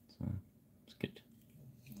 So it's good.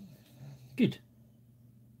 Good.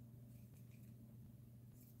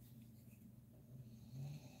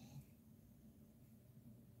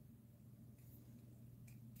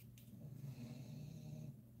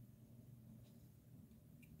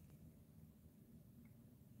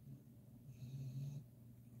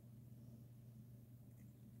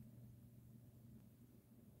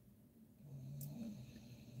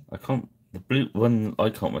 The blue one I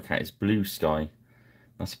can't work out is Blue Sky.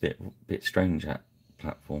 That's a bit strange, that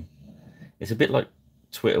platform. It's a bit like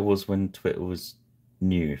Twitter was when Twitter was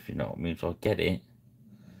new, if you know what I mean. So I get it.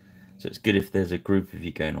 So it's good if there's a group of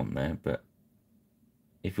you going on there, but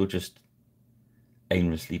if you're just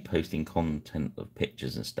aimlessly posting content of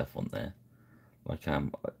pictures and stuff on there, like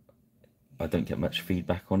I don't get much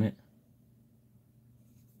feedback on it.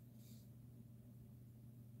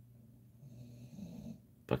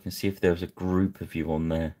 But I can see if there was a group of you on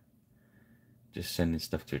there just sending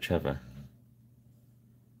stuff to each other.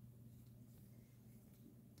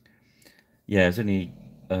 Yeah, it's only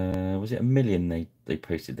was it 1 million they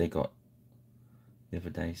posted they got the other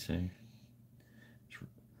day, so it's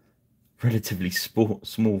relatively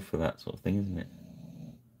small for that sort of thing, isn't it?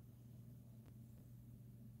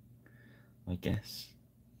 I guess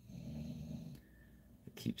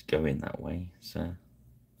it keeps going that way, so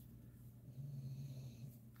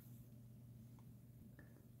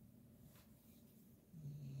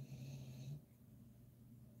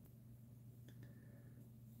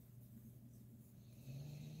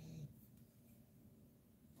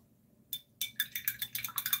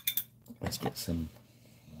Let's get some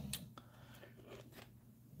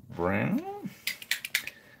brown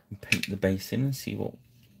and paint the base in and see what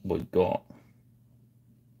we've got.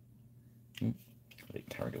 A bit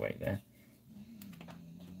carried away there.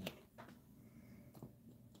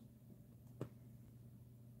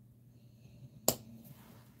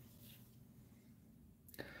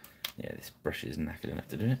 Yeah, this brush is knackered enough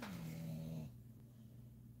to do it.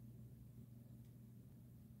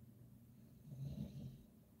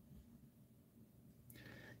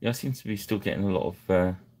 Yeah, I seem to be still getting a lot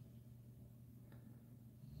of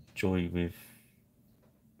joy with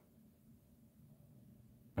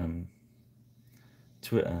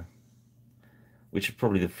Twitter, which is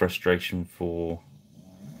probably the frustration for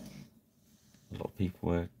a lot of people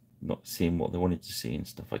who are not seeing what they wanted to see and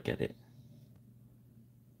stuff. I get it.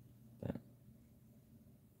 But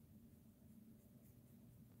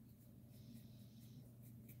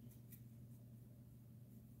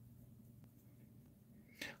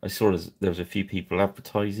I saw there was a few people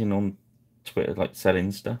advertising on Twitter, like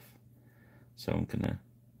selling stuff. So I'm gonna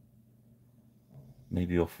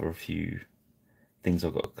maybe offer a few things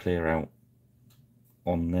I've got to clear out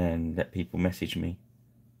on there and let people message me,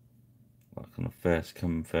 like on a first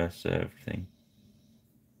come first served thing.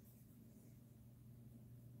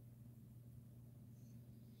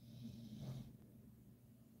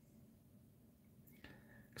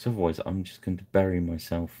 Because otherwise I'm just going to bury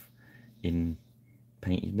myself in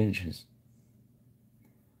painted miniatures.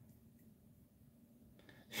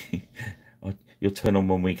 You'll turn on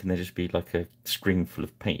one week and there'll just be like a screen full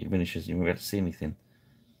of painted miniatures and you won't be able to see anything.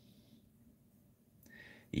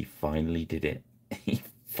 He finally did it. He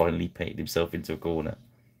finally painted himself into a corner.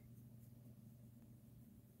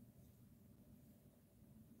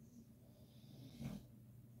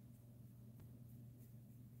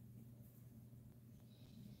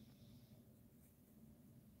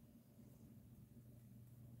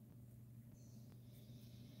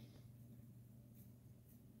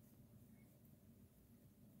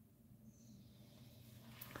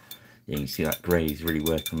 Yeah, you can see that grey is really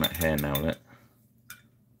working on that hair now, look.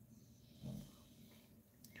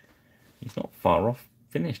 He's not far off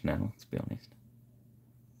finished now, to be honest.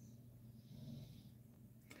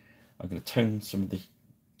 I'm going to tone some of the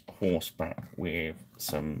horse back with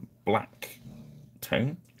some black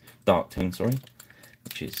tone, dark tone, sorry,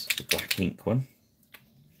 which is the black ink one.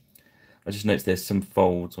 I just noticed there's some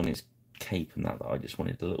folds on his cape and that I just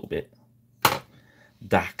wanted a little bit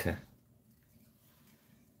darker.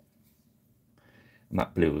 And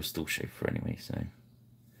that blue will still show through anyway, so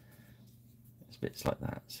there's bits like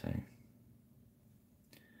that. So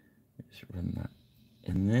just run that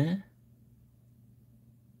in there.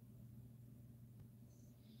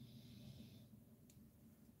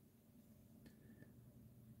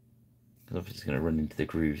 Because obviously it's going to run into the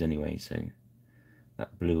grooves anyway, so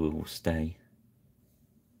that blue will stay.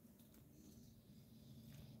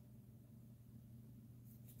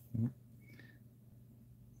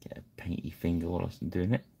 Get a painty finger while I'm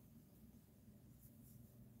doing it.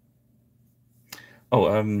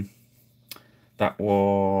 Oh, that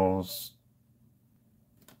was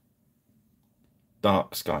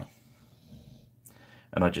Dark Sky.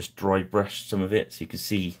 And I just dry brushed some of it so you can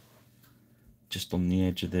see just on the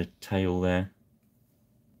edge of the tail there.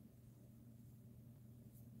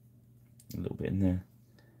 A little bit in there.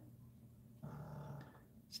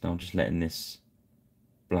 So now I'm just letting this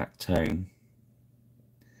black tone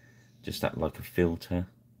just act like a filter.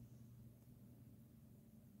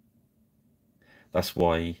 That's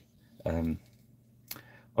why I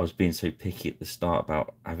was being so picky at the start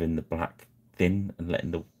about having the black thin and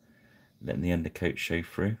letting the undercoat show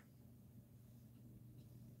through.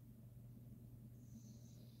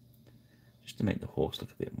 Just to make the horse look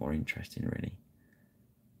a bit more interesting, really.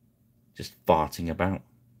 Just farting about.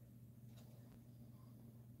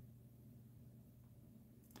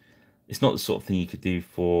 It's not the sort of thing you could do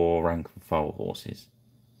for rank and file horses.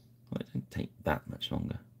 Well, it doesn't take that much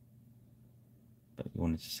longer. But you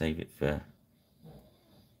wanted to save it for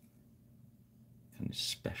kind of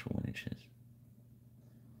special miniatures.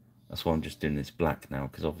 That's why I'm just doing this black now,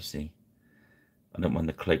 because obviously I don't mind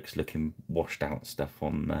the cloaks looking washed out stuff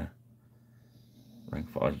on rank and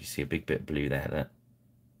file. You see a big bit of blue there. That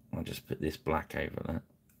I'll just put this black over that.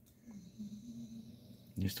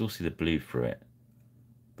 You still see the blue through it,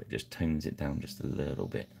 but it just tones it down just a little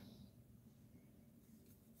bit.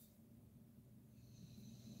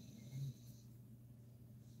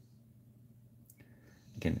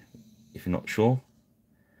 Again, if you're not sure,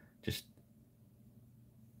 just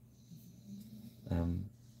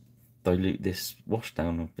dilute this wash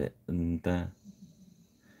down a bit and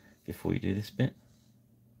before you do this bit.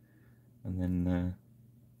 and then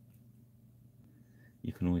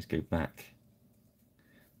you can always go back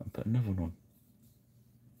and put another one on.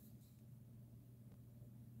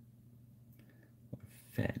 I'm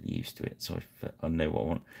fairly used to it, so I know what I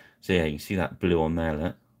want. So yeah, you see that blue on there,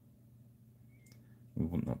 look. We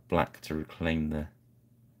want that black to reclaim the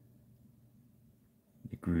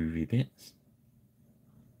groovy bits.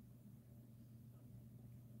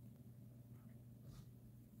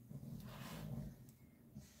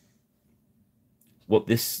 What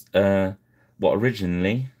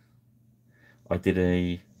originally I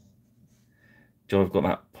did I've got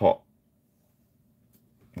that pot,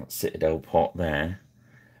 that Citadel pot there,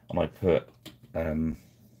 and I put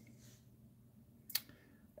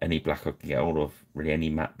any black I could get hold of, really any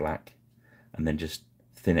matte black, and then just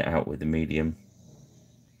thin it out with the medium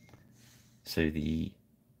so the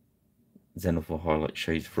Xenophil highlight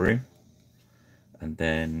shows through, and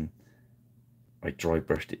then I dry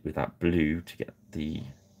brushed it with that blue to get the,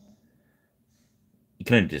 you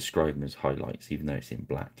can only describe them as highlights even though it's in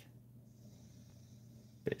black,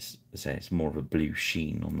 but it's more of a blue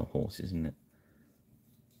sheen on the horse, isn't it?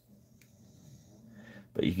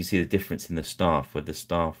 But you can see the difference in the staff, where the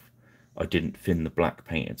staff I didn't thin the black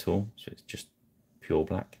paint at all, so it's just pure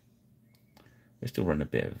black. I still run a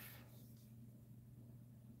bit of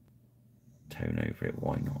tone over it,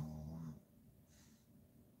 why not?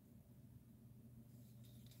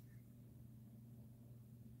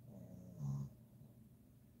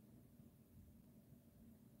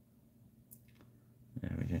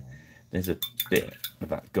 There we go. There's a bit of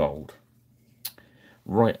that gold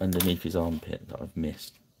right underneath his armpit that I've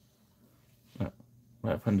missed.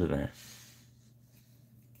 Right up under there.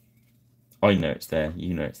 I know it's there,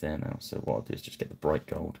 you know it's there now, so what I'll do is just get the bright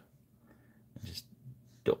gold and just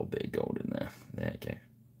dot a bit of gold in there. There you go.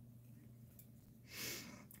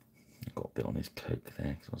 I've got a bit on his cloak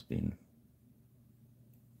there because I was being...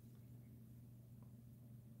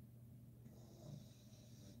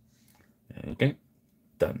 There we go.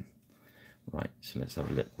 Done. Right, so let's have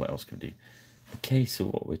a look. What else can we do? Okay, so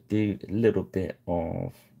what we do, a little bit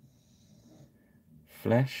of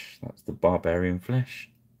flesh. That's the barbarian flesh.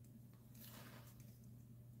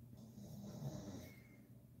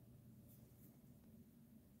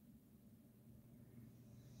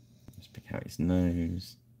 Let's pick out his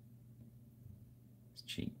nose, his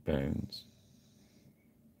cheekbones.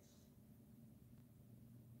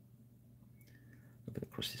 A bit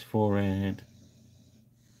across his forehead,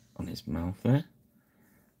 on his mouth there.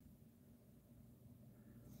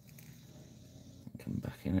 Come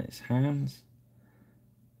back in at his hands.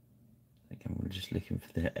 Again, we're just looking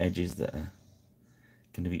for the edges that are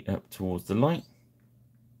going to be up towards the light.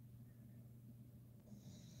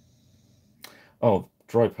 Oh,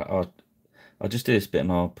 dry pat. I'll just do this bit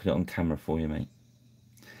and I'll put it on camera for you, mate.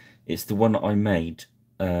 It's the one that I made.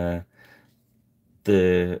 The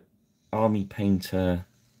Army Painter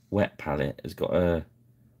wet palette has got a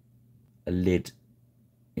lid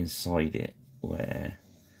inside it where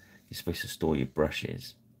you're supposed to store your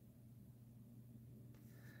brushes,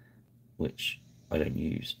 which I don't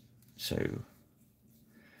use, so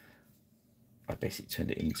I basically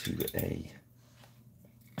turned it into a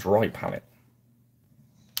dry palette.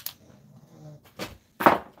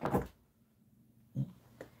 So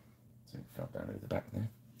it fell down over the back there.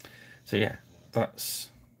 So yeah,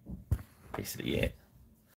 that's basically it.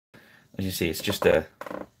 As you see, it's just like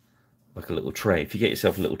a little tray. If you get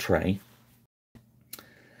yourself a little tray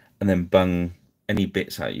and then bung any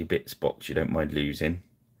bits out of your bits box you don't mind losing,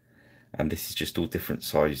 and this is just all different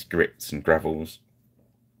size grits and gravels.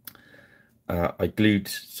 I glued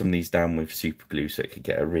some of these down with super glue so it could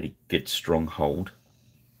get a really good strong hold.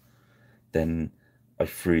 Then I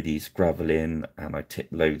threw these gravel in and I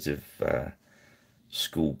tipped loads of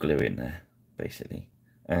school glue in there basically.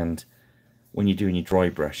 And when you're doing your dry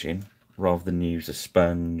brushing, rather than use a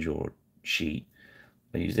sponge or sheet,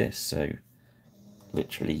 I use this. So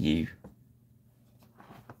literally you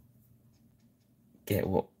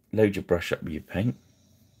load your brush up with your paint,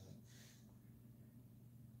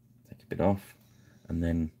 take a bit off, and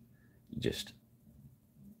then you just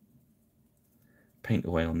paint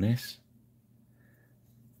away on this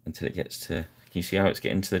until it gets to, can you see how it's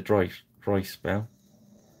getting to the dry spell?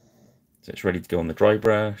 So it's ready to go on the dry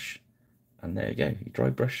brush, and there you go, you dry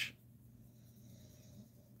brush.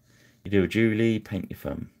 You do a Julie, paint your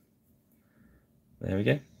thumb. There we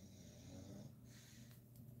go.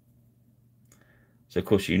 So of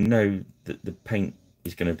course you know that the paint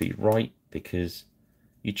is going to be right because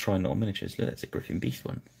you try not on miniatures. Look, that's a Griffin Beast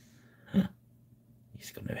one. Huh.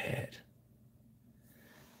 He's got no head.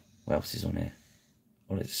 What else is on here?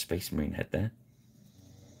 Oh, there's a Space Marine head there.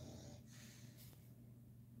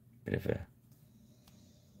 bit of a...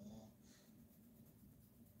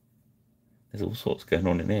 There's all sorts going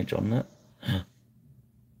on in here, John.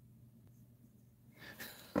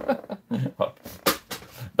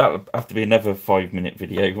 That would have to be another 5-minute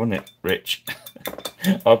video, wouldn't it, Rich?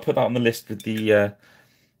 I'll put that on the list with the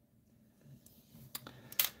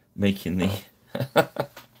making the...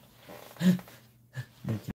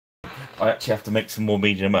 I actually have to make some more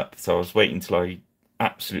medium up, so I was waiting till I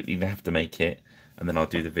absolutely have to make it, and then I'll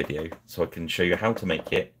do the video so I can show you how to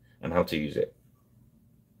make it and how to use it.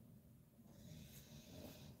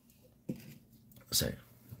 So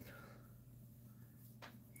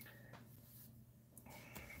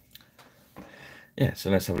yeah,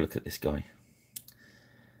 so let's have a look at this guy.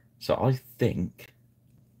 So I think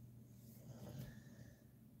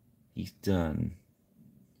he's done.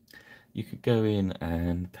 You could go in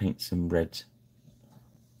and paint some red,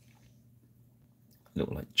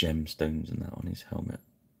 look like gemstones and that on his helmet,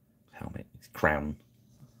 his crown,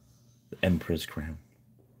 the Emperor's crown.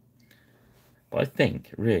 But I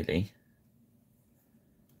think really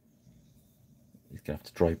he's gonna have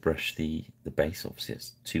to dry brush the base. Obviously,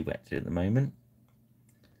 it's too wet at the moment.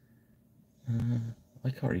 I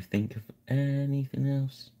can't really think of anything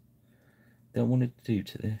else that I wanted to do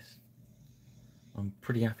to this. I'm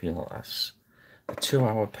pretty happy with that. That's a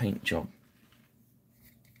 2-hour paint job.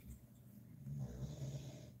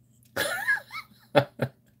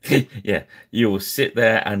 Yeah, you will sit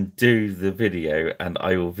there and do the video and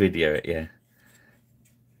I will video it, yeah.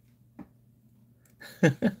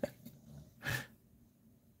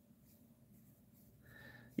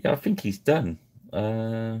 Yeah, I think he's done.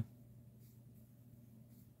 I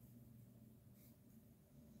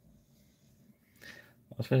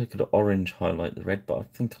suppose I could orange highlight the red, but I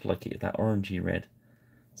think I like it that orangey red.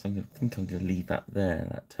 So I think I'm going to leave that there,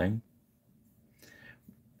 that tone.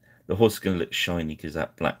 The horse is going to look shiny because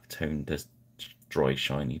that black tone does dry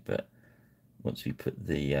shiny, but once we put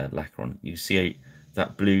the lacquer on, you see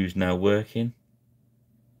that blue's now working.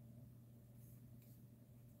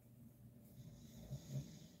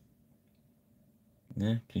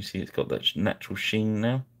 Yeah, can you see it's got that natural sheen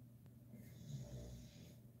now?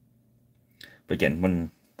 But again,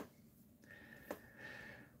 when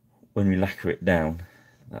we lacquer it down,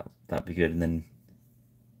 that'd be good, and then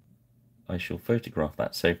I shall photograph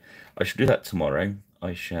that. So I shall do that tomorrow.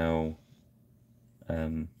 I shall. I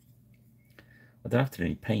don't have to do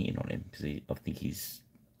any painting on him because I think he's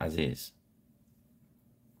as is.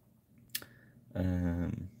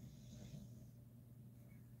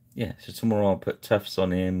 Yeah, so tomorrow I'll put tufts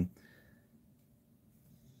on him.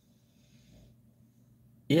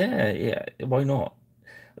 Yeah, why not?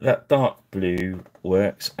 That dark blue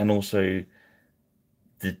works, and also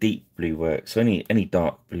the deep blue works. So any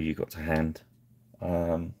dark blue you got to hand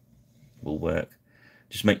will work.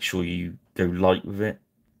 Just make sure you go light with it,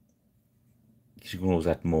 because you can always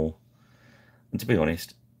add more. And to be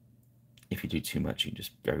honest, if you do too much, you can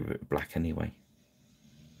just go with black anyway.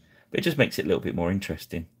 But it just makes it a little bit more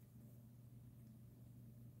interesting,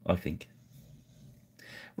 I think.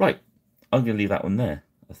 Right, I'm going to leave that one there,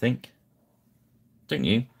 I think. Don't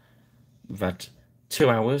you? We've had 2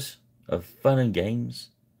 hours of fun and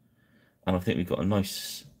games, and I think we've got a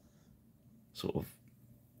nice sort of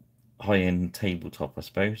high-end tabletop, I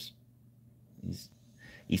suppose.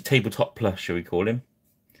 He's tabletop plus, shall we call him?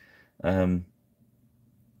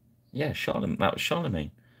 Yeah, Charlemagne. That was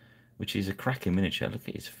Charlemagne, which is a cracking miniature. Look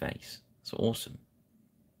at his face. It's awesome.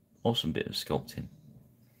 Awesome bit of sculpting.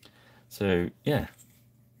 So yeah,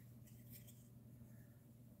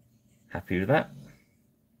 happy with that.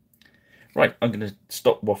 Right, I'm going to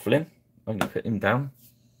stop waffling. I'm going to put him down.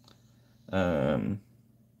 I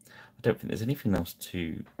don't think there's anything else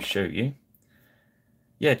to show you.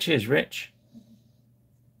 Yeah, cheers, Rich.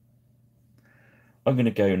 I'm going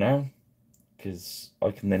to go now, because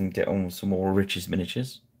I can then get on with some more Rich's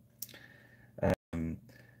miniatures.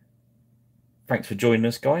 Thanks for joining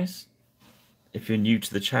us, guys. If you're new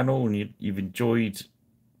to the channel and you've enjoyed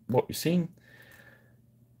what you've seen,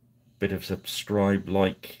 bit of subscribe,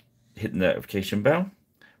 like, hit the notification bell.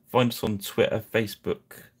 Find us on Twitter, Facebook,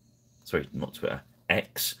 sorry, not Twitter,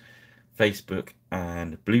 X, Facebook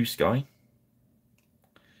and Blue Sky.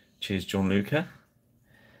 Cheers, John Luca.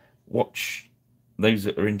 Watch those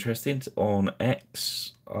that are interested on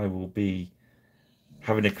X. I will be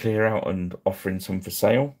having a clear out and offering some for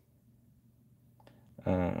sale.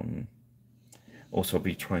 Also, I'll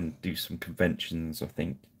be trying to do some conventions, I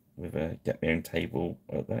think, with a get my own table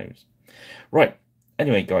at those. Right.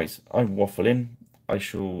 Anyway, guys, I'm waffling. I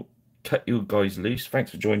shall cut you guys loose.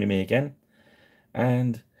 Thanks for joining me again,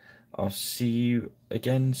 and I'll see you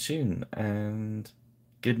again soon. And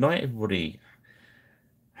Good night, everybody.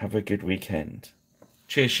 Have a good weekend.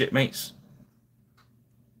 Cheers, shipmates.